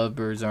now the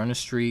Lovebirds are on the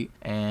street,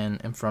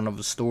 and in front of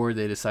a store,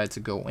 they decide to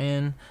go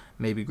in.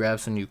 maybe grab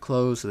some new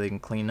clothes so they can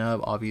clean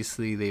up.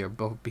 Obviously, they are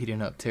both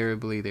beaten up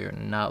terribly. They're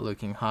not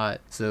looking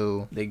hot,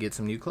 so they get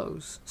some new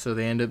clothes. So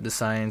they end up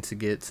deciding to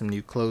get some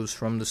new clothes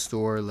from the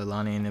store.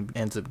 Leilani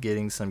ends up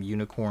getting some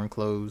unicorn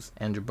clothes,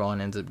 and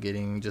Jabron ends up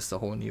getting just a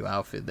whole new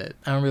outfit that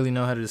I don't really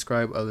know how to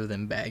describe other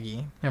than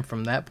baggy. And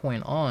from that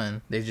point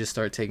on, they just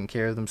start taking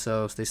care of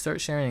themselves. They start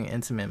sharing an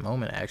intimate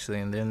moment, actually,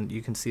 and then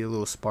you can see a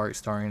little spark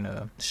starting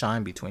to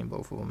shine between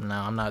both of them.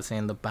 Now, I'm not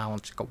saying the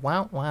balance go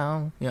wow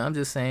wow. I'm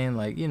just saying,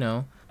 like,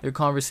 their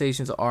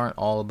conversations aren't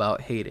all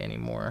about hate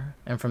anymore.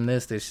 And from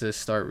this, they just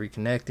start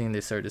reconnecting.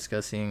 They start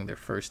discussing their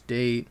first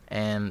date,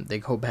 and they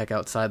go back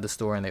outside the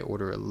store and they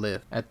order a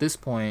Lyft. At this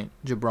point,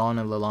 Jabron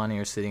and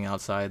Leilani are sitting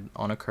outside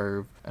on a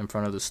curb in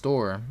front of the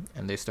store,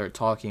 and they start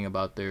talking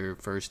about their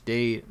first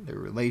date, their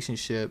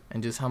relationship,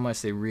 and just how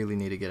much they really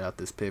need to get out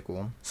this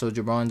pickle. So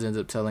Jabron ends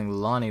up telling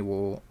Leilani,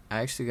 well,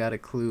 I actually got a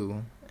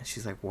clue. And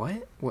she's like, what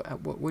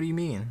do you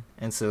mean?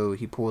 And so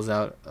he pulls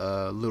out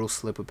a little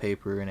slip of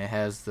paper, and it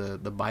has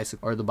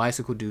the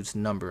bicycle dude's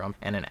number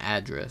and an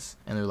address.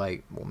 And they're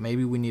like, well,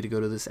 maybe we need to go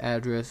to this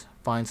address,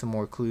 find some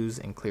more clues,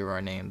 and clear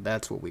our name.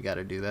 That's what we got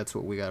to do. That's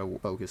what we got to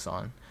focus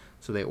on.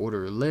 So they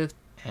order a Lyft,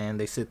 and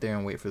they sit there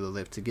and wait for the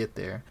Lyft to get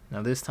there.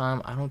 Now this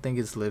time, I don't think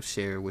it's Lyft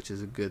share, which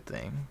is a good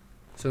thing.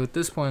 So at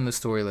this point in the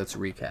story, let's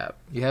recap.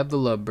 You have the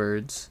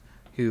Lovebirds,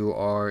 who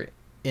are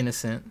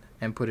innocent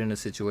and put in a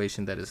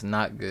situation that is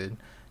not good.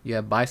 You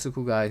have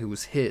Bicycle Guy, who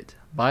was hit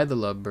by the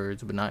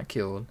Lovebirds but not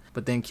killed,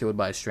 but then killed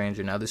by a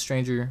stranger. Now the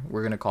stranger,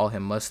 we're going to call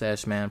him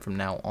Mustache Man from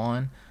now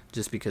on,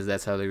 just because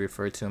that's how they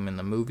refer to him in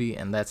the movie,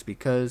 and that's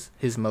because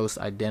his most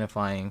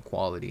identifying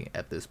quality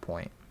at this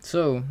point.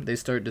 So they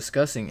start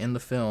discussing in the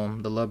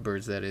film, the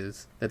Lovebirds that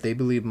is, that they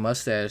believe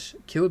Mustache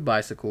killed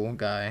Bicycle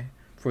Guy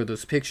for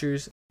those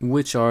pictures,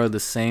 which are the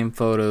same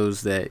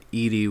photos that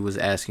Edie was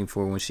asking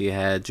for when she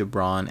had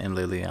Jabron and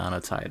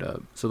Liliana tied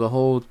up. So the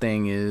whole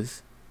thing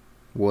is,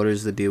 what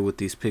is the deal with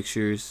these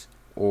pictures?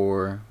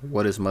 Or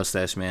what does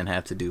Mustache Man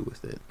have to do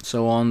with it?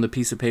 So on the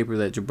piece of paper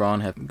that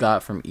Jabron had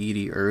got from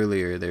Edie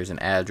earlier, there's an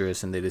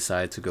address, and they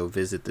decide to go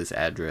visit this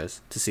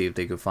address to see if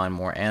they could find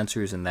more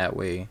answers in that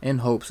way, in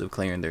hopes of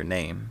clearing their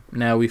name.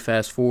 Now we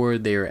fast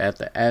forward, they are at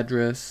the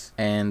address,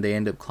 and they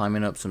end up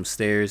climbing up some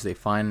stairs. They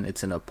find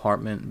it's an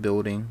apartment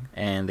building,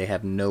 and they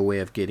have no way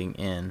of getting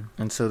in.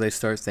 And so they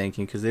start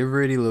thinking, because they've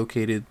already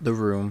located the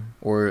room,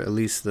 or at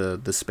least the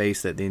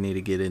space that they need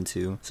to get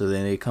into. So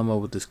then they come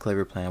up with this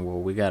clever plan, well,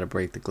 we gotta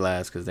break the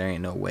glass, because there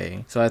ain't no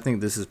way. So I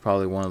think this is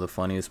probably one of the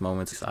funniest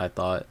moments. I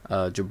thought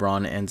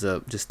Jabron ends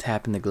up just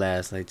tapping the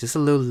glass, like just a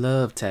little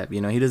love tap.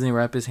 He doesn't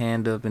wrap his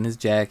hand up in his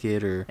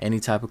jacket or any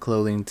type of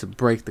clothing to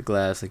break the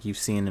glass like you've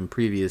seen in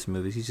previous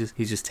movies.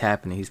 He's just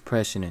tapping it. He's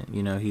pressing it.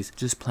 He's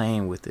just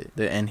playing with it.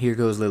 And here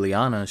goes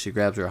Liliana. She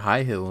grabs her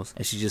high heels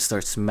and she just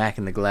starts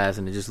smacking the glass,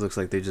 and it just looks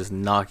like they're just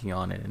knocking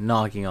on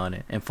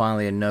it. And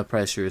finally enough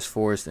pressure is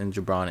forced, and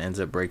Jabron ends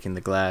up breaking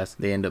the glass.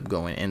 They end up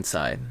going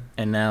inside.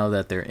 And now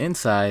that they're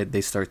inside,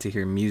 they start to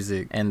hear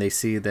music, and they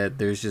see that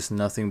there's just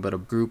nothing but a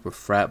group of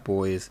frat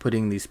boys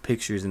putting these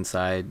pictures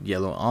inside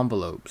yellow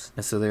envelopes.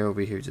 And so they're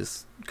over here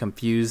just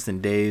confused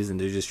and dazed, and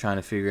they're just trying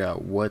to figure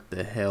out what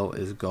the hell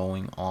is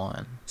going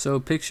on. So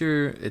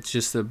picture it's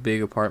just a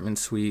big apartment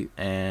suite,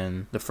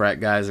 and the frat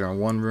guys are in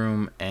one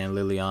room and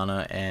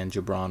Liliana and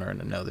Jabron are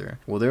in another.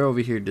 Well, they're over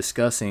here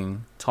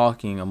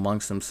talking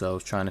amongst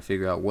themselves, trying to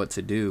figure out what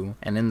to do.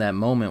 And in that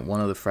moment,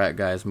 one of the frat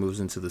guys moves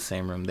into the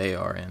same room they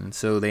are in.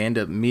 So they end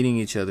up meeting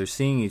each other,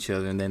 seeing each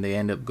other, and then they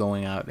end up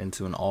going out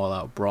into an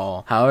all-out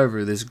brawl.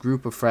 However, this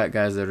group of frat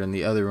guys that are in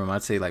the other room,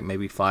 I'd say like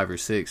maybe 5 or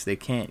 6, they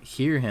can't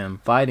hear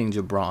him fighting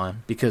Jabron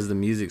because the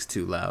music's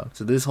too loud.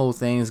 So this whole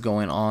thing is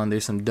going on.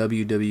 There's some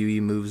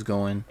WWE moves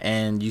going,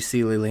 and you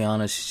see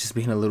Liliana, she's just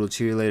being a little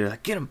cheerleader,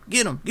 like, get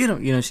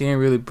him. She ain't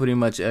really putting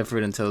much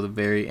effort until the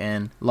very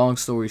end. Long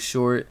story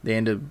short, they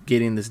end up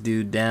getting this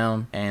dude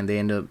down, and they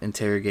end up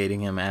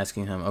interrogating him,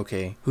 asking him,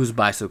 okay, who's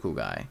Bicycle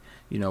Guy?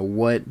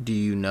 What do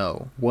you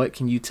know? What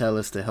can you tell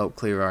us to help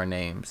clear our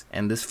names?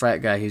 And this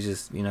frat guy, he's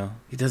just,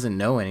 he doesn't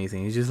know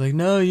anything. He's just like,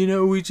 no,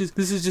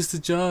 this is just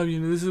a job,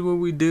 this is what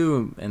we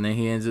do. And then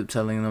he ends up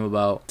telling them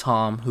about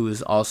Tom, who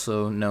is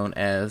also known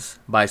as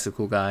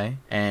Bicycle Guy.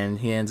 And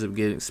he ends up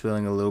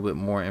spilling a little bit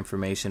more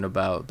information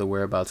about the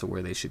whereabouts of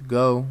where they should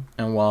go.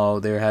 And while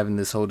they're having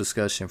this whole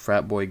discussion,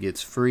 Frat Boy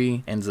gets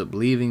free, ends up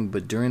leaving.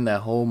 But during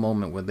that whole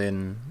moment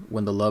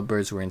when the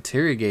Lovebirds were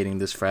interrogating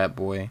this frat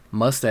boy,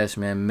 Mustache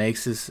Man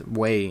makes his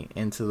way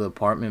into the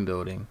apartment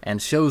building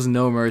and shows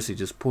no mercy,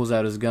 just pulls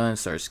out his gun,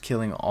 starts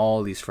killing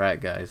all these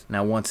frat guys.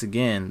 Now once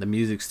again, the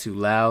music's too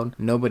loud,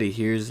 nobody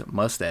hears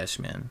Mustache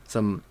Man.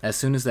 So as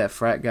soon as that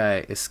frat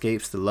guy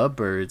escapes the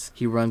Lovebirds,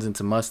 he runs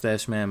into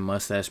Mustache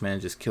Man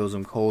just kills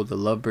him cold. The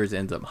Lovebirds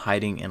ends up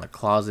hiding in a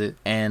closet,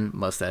 and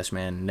Mustache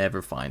Man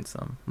never finds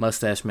them.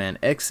 Mustache Man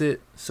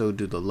exit, so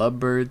do the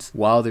Lovebirds.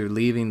 While they're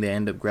leaving, they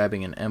end up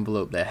grabbing an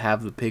envelope that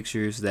have the picture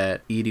pictures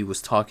that Edie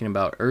was talking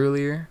about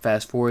earlier.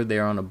 Fast forward,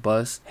 they're on a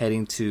bus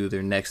heading to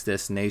their next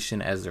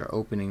destination as they're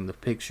opening the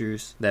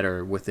pictures that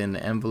are within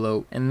the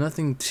envelope, and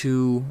nothing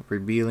too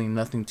revealing,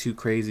 nothing too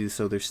crazy,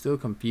 so they're still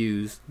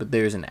confused, but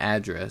there's an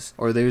address,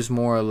 or there's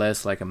more or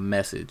less like a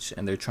message,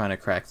 and they're trying to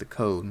crack the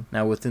code.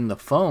 Now within the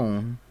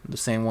phone, the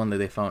same one that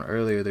they found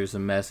earlier, there's a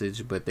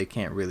message, but they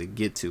can't really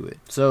get to it.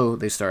 So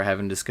they start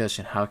having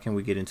discussion, how can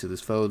we get into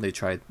this phone? They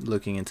try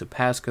looking into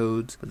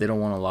passcodes, but they don't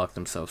want to lock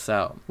themselves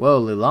out.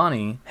 Well,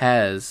 Leilani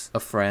has a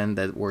friend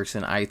that works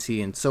in IT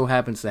and so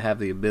happens to have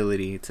the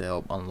ability to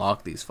help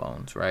unlock these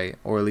phones, right?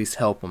 Or at least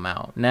help them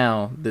out.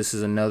 Now, this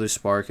is another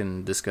spark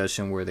in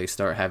discussion where they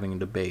start having a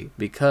debate,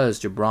 because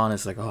Jabron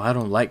is like, oh, I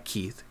don't like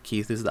Keith.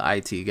 Keith is the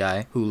IT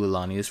guy who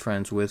Leilani is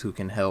friends with, who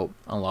can help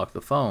unlock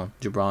the phone.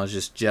 Jabron's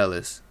just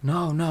jealous.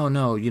 No,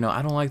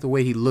 I don't like the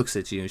way he looks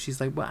at you. And she's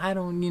like, but I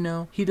don't,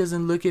 he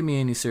doesn't look at me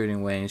any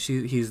certain way. And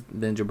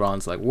then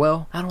Jabron's like,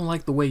 well, I don't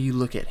like the way you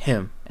look at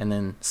him. And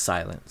then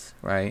silence,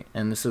 right?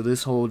 And so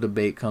this whole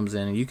debate comes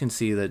in, and you can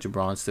see that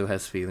Jabron still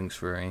has feelings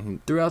for her.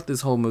 And throughout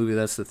this whole movie,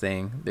 that's the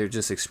thing. They're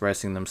just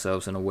expressing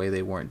themselves in a way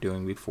they weren't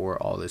doing before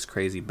all this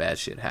crazy bad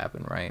shit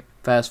happened, right?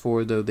 Fast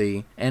forward though,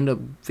 they end up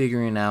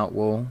figuring out,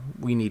 well,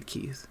 we need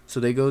Keith. So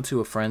they go to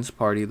a friend's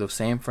party, the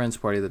same friend's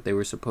party that they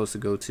were supposed to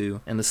go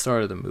to in the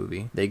start of the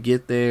movie. They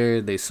get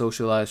there, they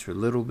socialize for a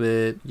little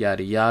bit,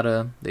 yada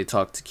yada. They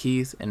talk to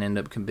Keith and end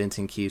up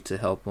convincing Keith to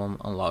help them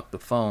unlock the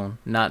phone,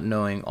 not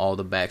knowing all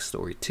the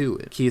backstory to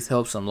it. Keith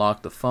helps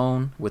unlock the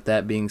phone. With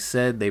that being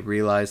said, they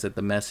realize that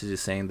the message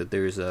is saying that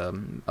there's a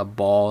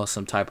ball,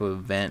 some type of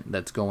event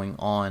that's going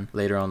on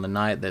later on the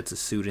night that's a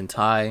suit and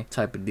tie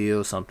type of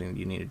deal, something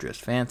you need to dress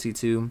fancy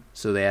to.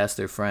 So they asked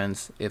their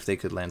friends if they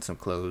could lend some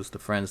clothes. The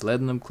friends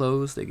lend them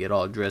clothes. They get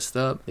all dressed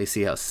up. They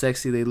see how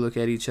sexy they look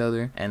at each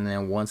other. And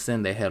then once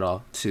then, they head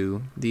off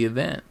to the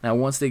event. Now,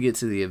 once they get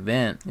to the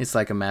event, it's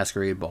like a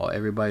masquerade ball.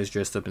 Everybody's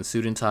dressed up in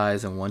suit and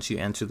ties. And once you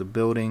enter the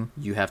building,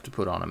 you have to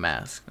put on a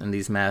mask. And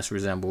these masks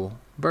resemble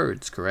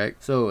birds,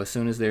 correct? So as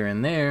soon as they're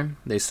in there,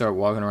 they start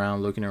walking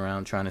around, looking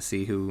around, trying to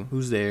see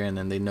who's there, and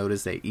then they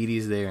notice that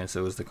Edie's there, and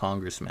so is the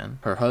congressman,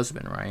 her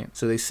husband, right?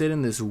 So they sit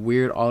in this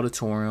weird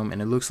auditorium,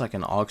 and it looks like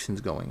an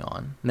auction's going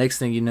on. Next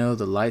thing you know,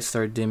 the lights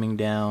start dimming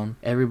down,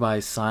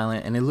 everybody's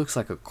silent, and it looks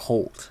like a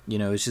cult.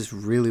 It's just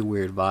really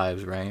weird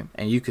vibes, right?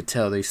 And you could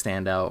tell they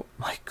stand out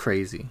like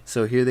crazy.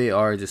 So here they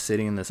are, just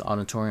sitting in this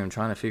auditorium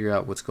trying to figure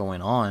out what's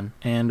going on,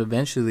 and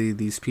eventually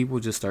these people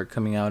just start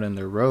coming out in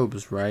their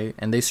robes, right?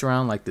 And they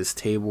surround like this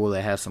table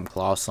that has some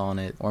cloths on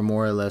it, or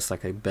more or less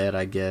like a bed,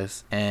 I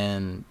guess.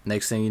 And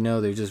next thing you know,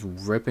 they're just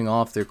ripping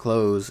off their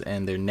clothes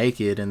and they're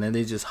naked, and then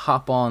they just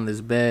hop on this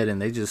bed and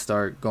they just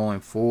start going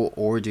full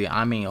orgy.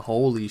 I mean,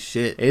 holy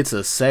shit, it's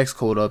a sex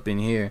cult up in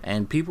here,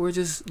 and people are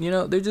just,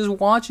 they're just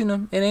watching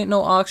them. It ain't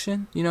no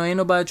auction, ain't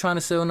nobody trying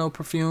to sell no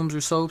perfumes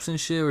or soaps and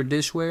shit or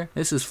dishware.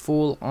 This is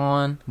full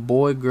on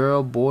boy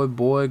girl, boy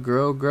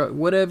girl,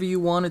 whatever you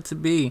want it to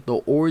be. The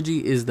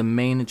orgy is the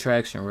main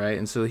attraction, right?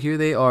 And so here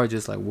they are,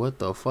 just like, what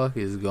the fuck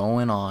is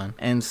going on?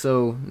 And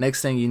so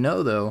next thing you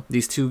know though,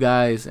 these two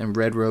guys in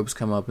red robes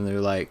come up and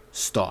they're like,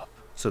 stop.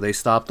 So they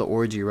stop the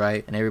orgy,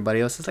 right? And everybody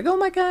else is like, oh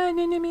my god,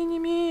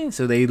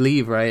 so they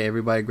leave, right?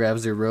 Everybody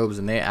grabs their robes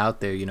and they're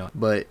out there,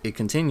 But it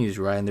continues,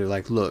 right? And they're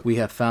like, look, we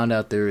have found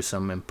out there are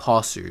some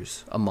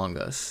imposters among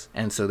us.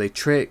 And so they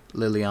trick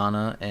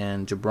Liliana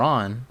and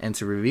Jabron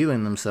into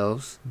revealing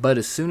themselves. But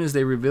as soon as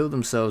they reveal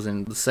themselves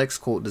and the sex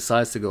cult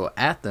decides to go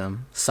at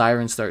them,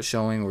 sirens start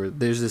showing, where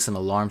there's an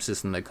alarm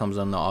system that comes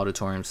on the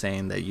auditorium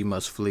saying that you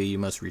must flee, you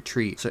must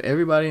retreat. So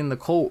everybody in the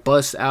cult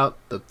busts out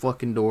the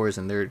fucking doors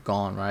and they're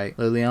gone, right?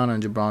 Liliana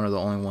and Jabron are the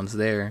only ones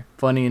there.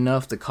 Funny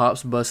enough, the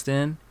cops bust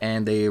in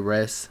and they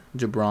arrest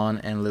Jabron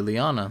and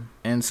Liliana.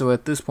 And so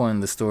at this point in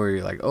the story,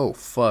 you're like, oh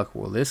fuck,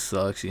 well this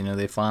sucks,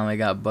 they finally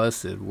got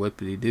busted. What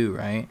did he do,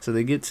 right? So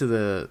they get to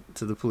the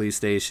police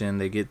station,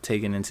 they get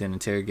taken into an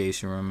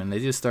interrogation room, and they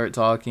just start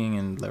talking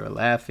and they're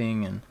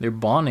laughing and they're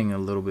bonding a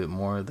little bit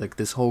more. Like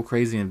this whole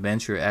crazy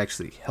adventure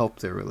actually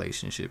helped their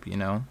relationship,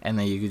 And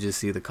then you could just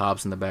see the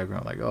cops in the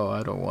background like, oh,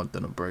 I don't want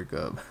them to break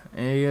up.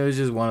 And it was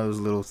just one of those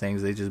little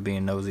things, they just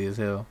being nosy as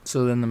hell.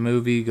 So then the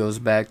movie goes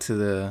back to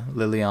the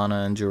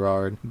Liliana and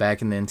Gerard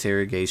back in the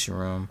interrogation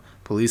room.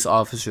 Police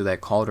officer that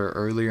called her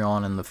earlier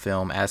on in the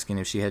film asking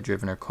if she had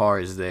driven her car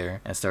is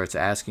there and starts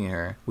asking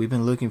her, we've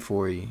been looking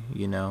for you,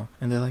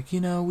 And they're like,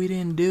 we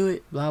didn't do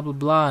it, blah, blah,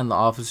 blah. And the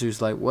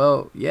officer's like,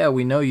 well, yeah,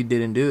 we know you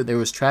didn't do it. There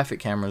was traffic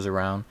cameras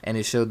around and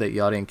it showed that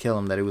y'all didn't kill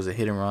him, that it was a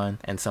hit and run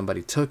and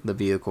somebody took the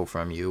vehicle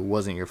from you. It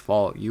wasn't your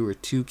fault. You were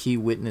two key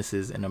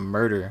witnesses in a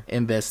murder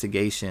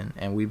investigation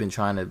and we've been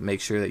trying to make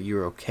sure that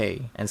you're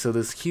okay. And so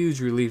this huge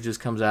relief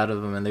just comes out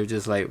of them and they're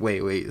just like,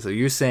 wait, so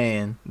you're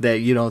saying that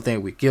you don't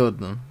think we killed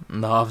them? And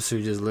And the officer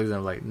just looks at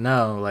him like,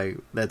 no, like,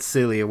 that's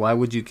silly. Why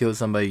would you kill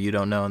somebody you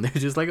don't know? And they're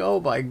just like, oh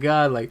my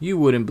God, like, you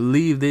wouldn't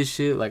believe this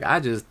shit. Like,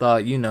 I just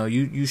thought,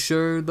 you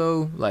sure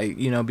though? Like,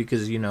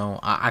 because,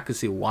 I could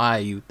see why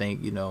you think,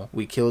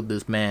 we killed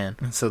this man.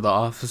 And so the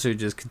officer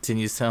just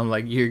continues to tell him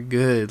like, you're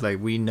good. Like,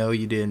 we know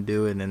you didn't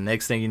do it. And the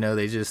next thing you know,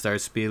 they just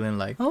start spieling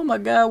like, oh my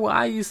God, well,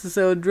 I used to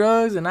sell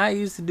drugs and I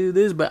used to do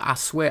this, but I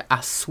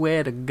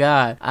swear to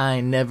God, I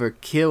ain't never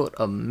killed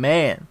a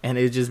man. And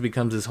it just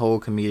becomes this whole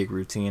comedic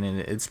routine,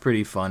 and it's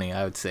pretty funny,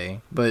 I would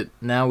say. But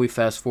now we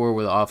fast forward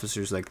where the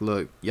officer's like,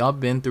 look, y'all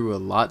been through a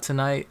lot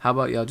tonight. How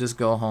about y'all just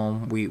go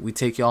home? We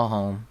take y'all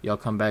home. Y'all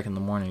come back in the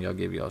morning. Y'all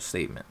give y'all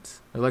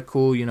statements. They're like,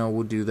 cool,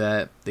 we'll do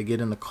that. They get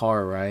in the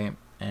car, right?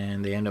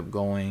 And they end up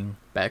going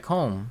back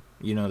home.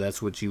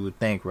 That's what you would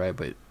think, right?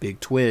 But big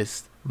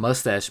twist.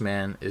 Mustache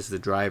Man is the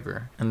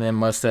driver. And then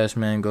Mustache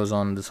Man goes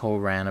on this whole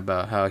rant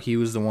about how he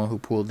was the one who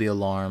pulled the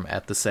alarm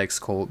at the sex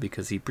cult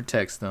because he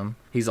protects them.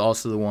 He's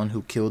also the one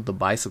who killed the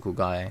bicycle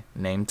guy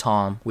named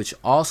Tom, which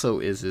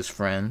also is his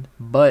friend,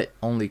 but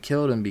only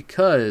killed him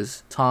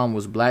because Tom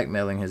was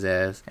blackmailing his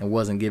ass and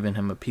wasn't giving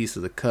him a piece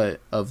of the cut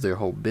of their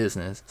whole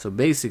business. So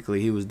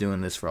basically he was doing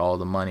this for all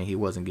the money. He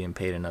wasn't getting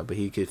paid enough, but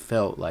he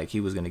felt like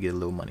he was going to get a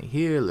little money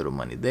here, a little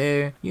money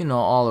there,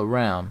 all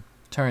around.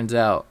 Turns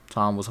out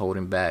Tom was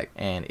holding back,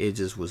 and it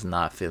just was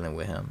not feeling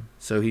with him.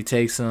 So he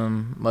takes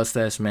him,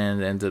 Mustache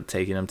Man ends up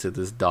taking him to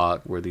this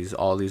dock where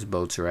all these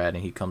boats are at,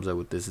 and he comes up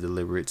with this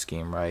deliberate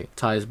scheme, right?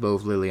 Ties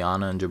both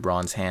Liliana and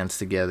Jabron's hands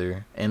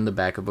together in the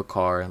back of a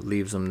car,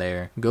 leaves them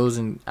there,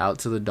 goes out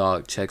to the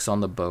dock, checks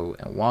on the boat,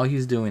 and while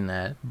he's doing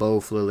that,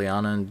 both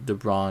Liliana and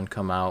Jabron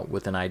come out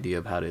with an idea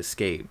of how to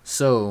escape.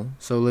 So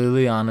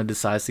Liliana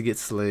decides to get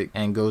slick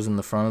and goes in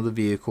the front of the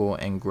vehicle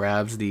and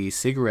grabs the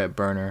cigarette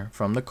burner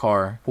from the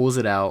car, pulls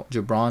it out.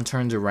 Jabron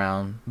turns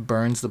around,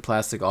 burns the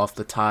plastic off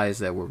the ties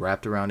that were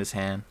wrapped around his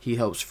hand. He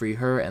helps free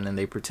her, and then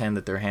they pretend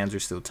that their hands are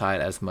still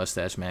tied as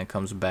Mustache Man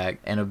comes back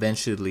and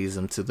eventually leads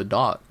them to the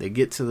dock. They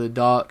get to the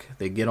dock,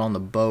 they get on the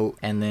boat,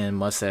 and then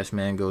Mustache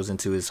Man goes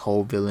into his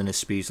whole villainous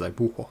speech like,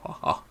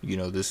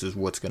 this is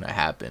what's gonna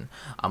happen.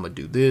 I'm gonna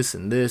do this,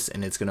 and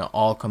it's gonna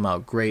all come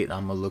out great.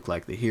 I'm gonna look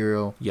like the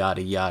hero,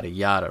 yada yada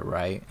yada,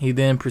 right? He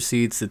then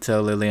proceeds to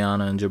tell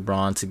Liliana and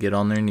Jabron to get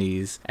on their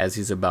knees as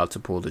he's about to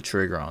pull the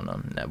trigger on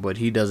them. But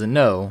he doesn't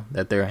know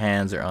that their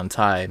hands are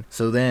untied.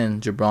 So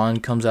then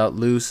Jabron comes out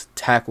loose,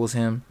 tackles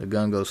him, the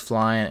gun goes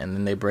flying, and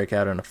then they break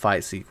out in a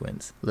fight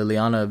sequence.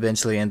 Liliana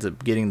eventually ends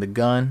up getting the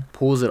gun,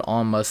 pulls it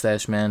on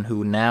Mustache Man,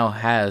 who now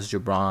has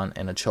Jabron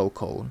in a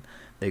chokehold.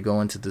 They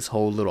go into this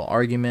whole little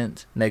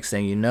argument. Next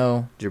thing you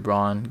know,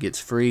 Jabron gets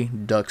free,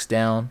 ducks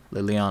down,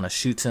 Liliana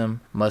shoots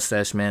him,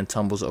 Mustache Man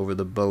tumbles over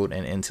the boat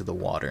and into the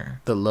water.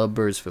 The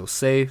lovebirds feel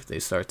safe, they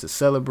start to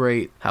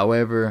celebrate.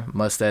 However,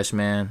 Mustache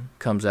Man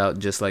comes out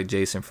just like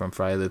Jason from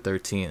Friday the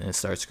 13th and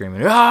starts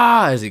screaming,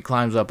 ah! As he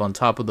climbs up on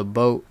top of the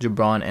boat.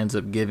 Jabron ends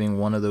up giving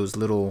one of those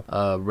little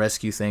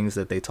rescue things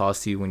that they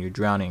toss to you when you're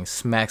drowning,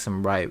 smacks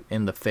him right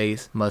in the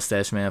face.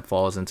 Mustache Man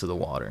falls into the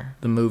water.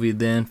 The movie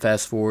then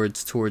fast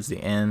forwards towards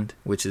the end,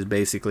 which is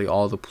basically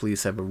all the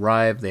police have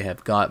arrived. They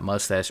have got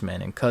Mustache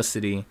Man in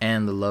custody,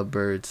 and the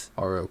lovebirds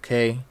are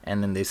okay.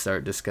 And then they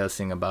start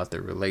discussing about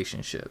their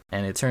relationship.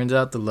 And it turns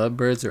out the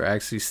lovebirds are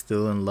actually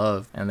still in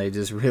love, and they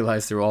just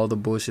realized through all the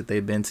bullshit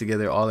they've been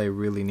together, all they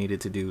really needed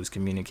to do was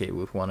communicate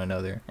with one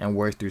another and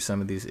work through some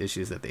of these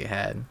issues that they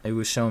had. It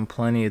was shown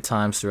plenty of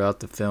times throughout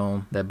the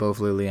film that both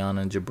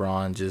Liliana and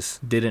Jabron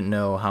just didn't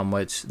know how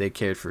much they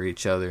cared for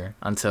each other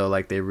until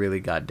like they really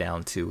got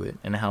down to it,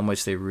 and how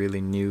much they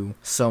really knew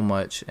so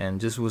much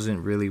and just wasn't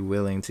really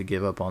willing to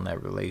give up on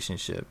that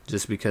relationship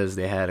just because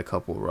they had a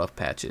couple rough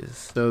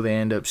patches. So they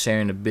end up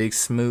sharing a big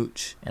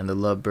smooch, and the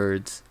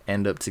lovebirds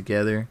end up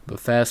together.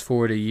 But fast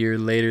forward a year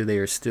later, they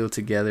are still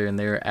together, and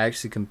they're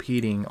actually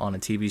competing on a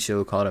TV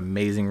show called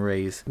Amazing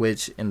Race,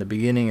 which in the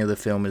beginning of the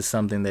film is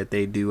something that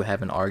they do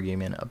have an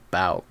argument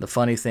about. The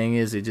funny thing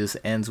is, it just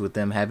ends with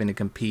them having to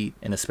compete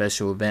in a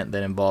special event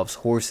that involves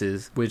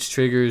horses, which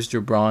triggers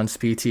Jabron's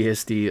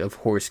PTSD of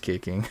horse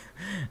kicking.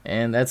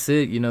 And that's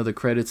it. The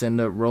credits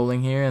end up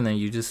rolling here, and then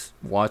you just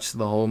watch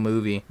the whole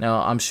movie.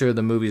 Now, I'm sure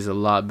the movie's a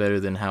lot better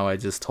than how I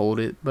just told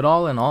it, but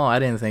all in all, I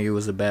didn't think it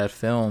was a bad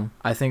film.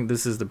 I think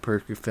this is the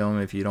perfect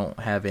film if you don't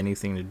have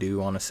anything to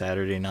do on a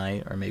Saturday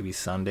night or maybe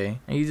Sunday,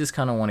 and you just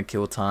kind of want to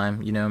kill time.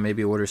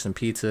 Maybe order some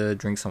pizza,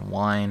 drink some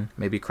wine,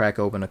 maybe crack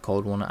open a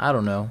cold one. I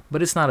don't know,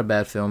 but it's not a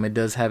bad film. It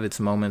does have its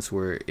moments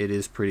where it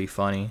is pretty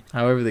funny.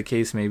 However the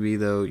case may be,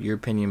 though, your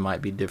opinion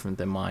might be different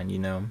than mine.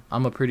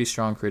 I'm a pretty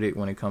strong critic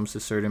when it comes to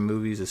certain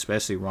movies,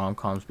 especially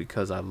rom-coms,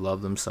 because I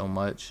love them so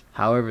much.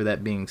 However,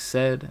 that being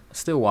said,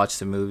 still watch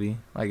the movie.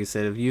 Like I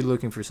said, if you're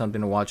looking for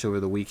something to watch over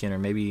the weekend or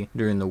maybe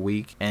during the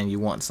week and you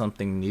want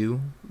something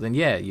new, then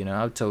yeah,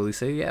 I would totally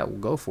say, yeah, well,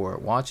 go for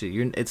it. Watch it.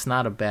 It's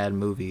not a bad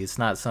movie. It's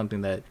not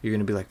something that you're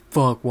going to be like,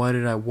 fuck, why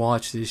did I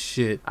watch this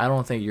shit? I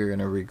don't think you're going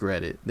to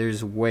regret it.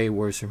 There's way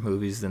worse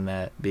movies than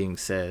that, being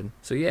said.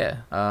 So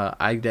yeah,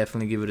 I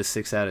definitely give it a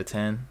 6 out of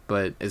 10,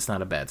 but it's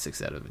not a bad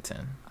 6 out of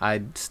 10.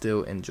 I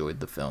still enjoyed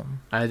the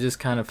film. I just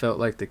kind of felt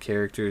like the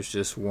characters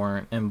just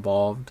weren't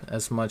involved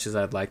as much as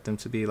I'd like them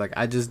to be. Like,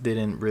 I just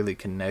didn't really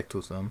connect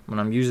with them. When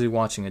I'm usually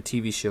watching a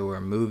TV show or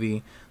a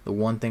movie, the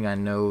one thing I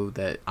know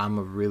that I'm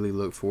a really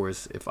look for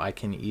is if I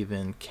can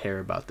even care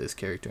about this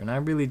character. And I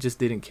really just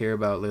didn't care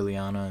about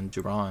Liliana and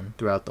Joran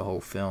throughout the whole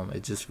film.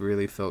 It just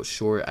really felt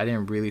short. I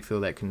didn't really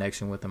feel that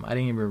connection with them. I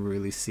didn't even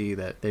really see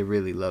that they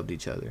really loved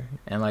each other.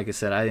 And like I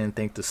said, I didn't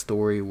think the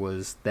story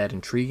was that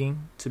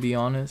intriguing, to be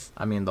honest.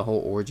 I mean, the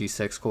whole orgy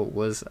sex cult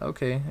was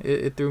okay.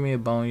 It threw me a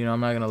bone, I'm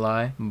not gonna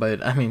lie.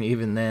 But I mean,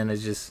 even then,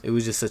 it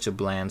was just such a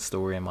bland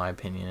story in my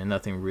opinion, and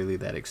nothing really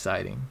that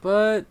exciting.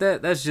 But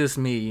that's just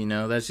me,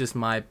 that's just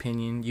my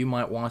opinion. You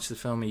might watch the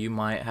film and you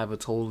might have a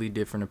totally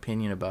different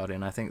opinion about it,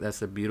 and I think that's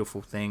the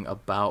beautiful thing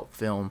about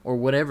film, or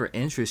whatever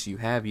interest you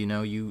have.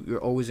 You're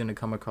always going to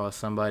come across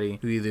somebody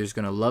who either is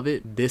going to love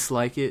it,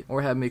 dislike it,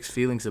 or have mixed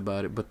feelings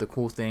about it. But the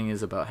cool thing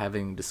is about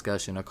having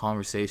discussion, a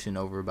conversation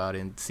over about it,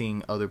 and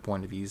seeing other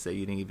point of views that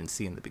you didn't even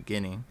see in the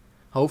beginning.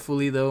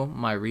 Hopefully, though,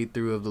 my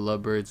read-through of The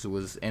Lovebirds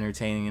was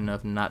entertaining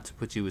enough not to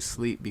put you to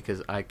sleep,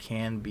 because I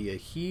can be a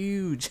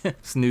huge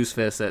snooze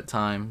fest at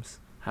times.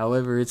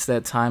 However, it's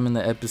that time in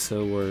the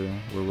episode where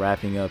we're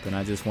wrapping up, and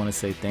I just want to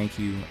say thank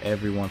you,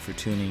 everyone, for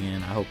tuning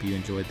in. I hope you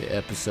enjoyed the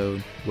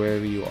episode.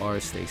 Wherever you are,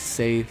 stay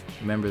safe.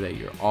 Remember that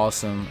you're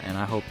awesome, and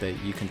I hope that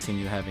you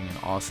continue having an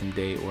awesome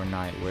day or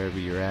night wherever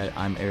you're at.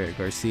 I'm Eric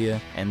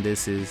Garcia, and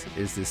this is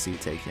This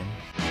Seat Taken?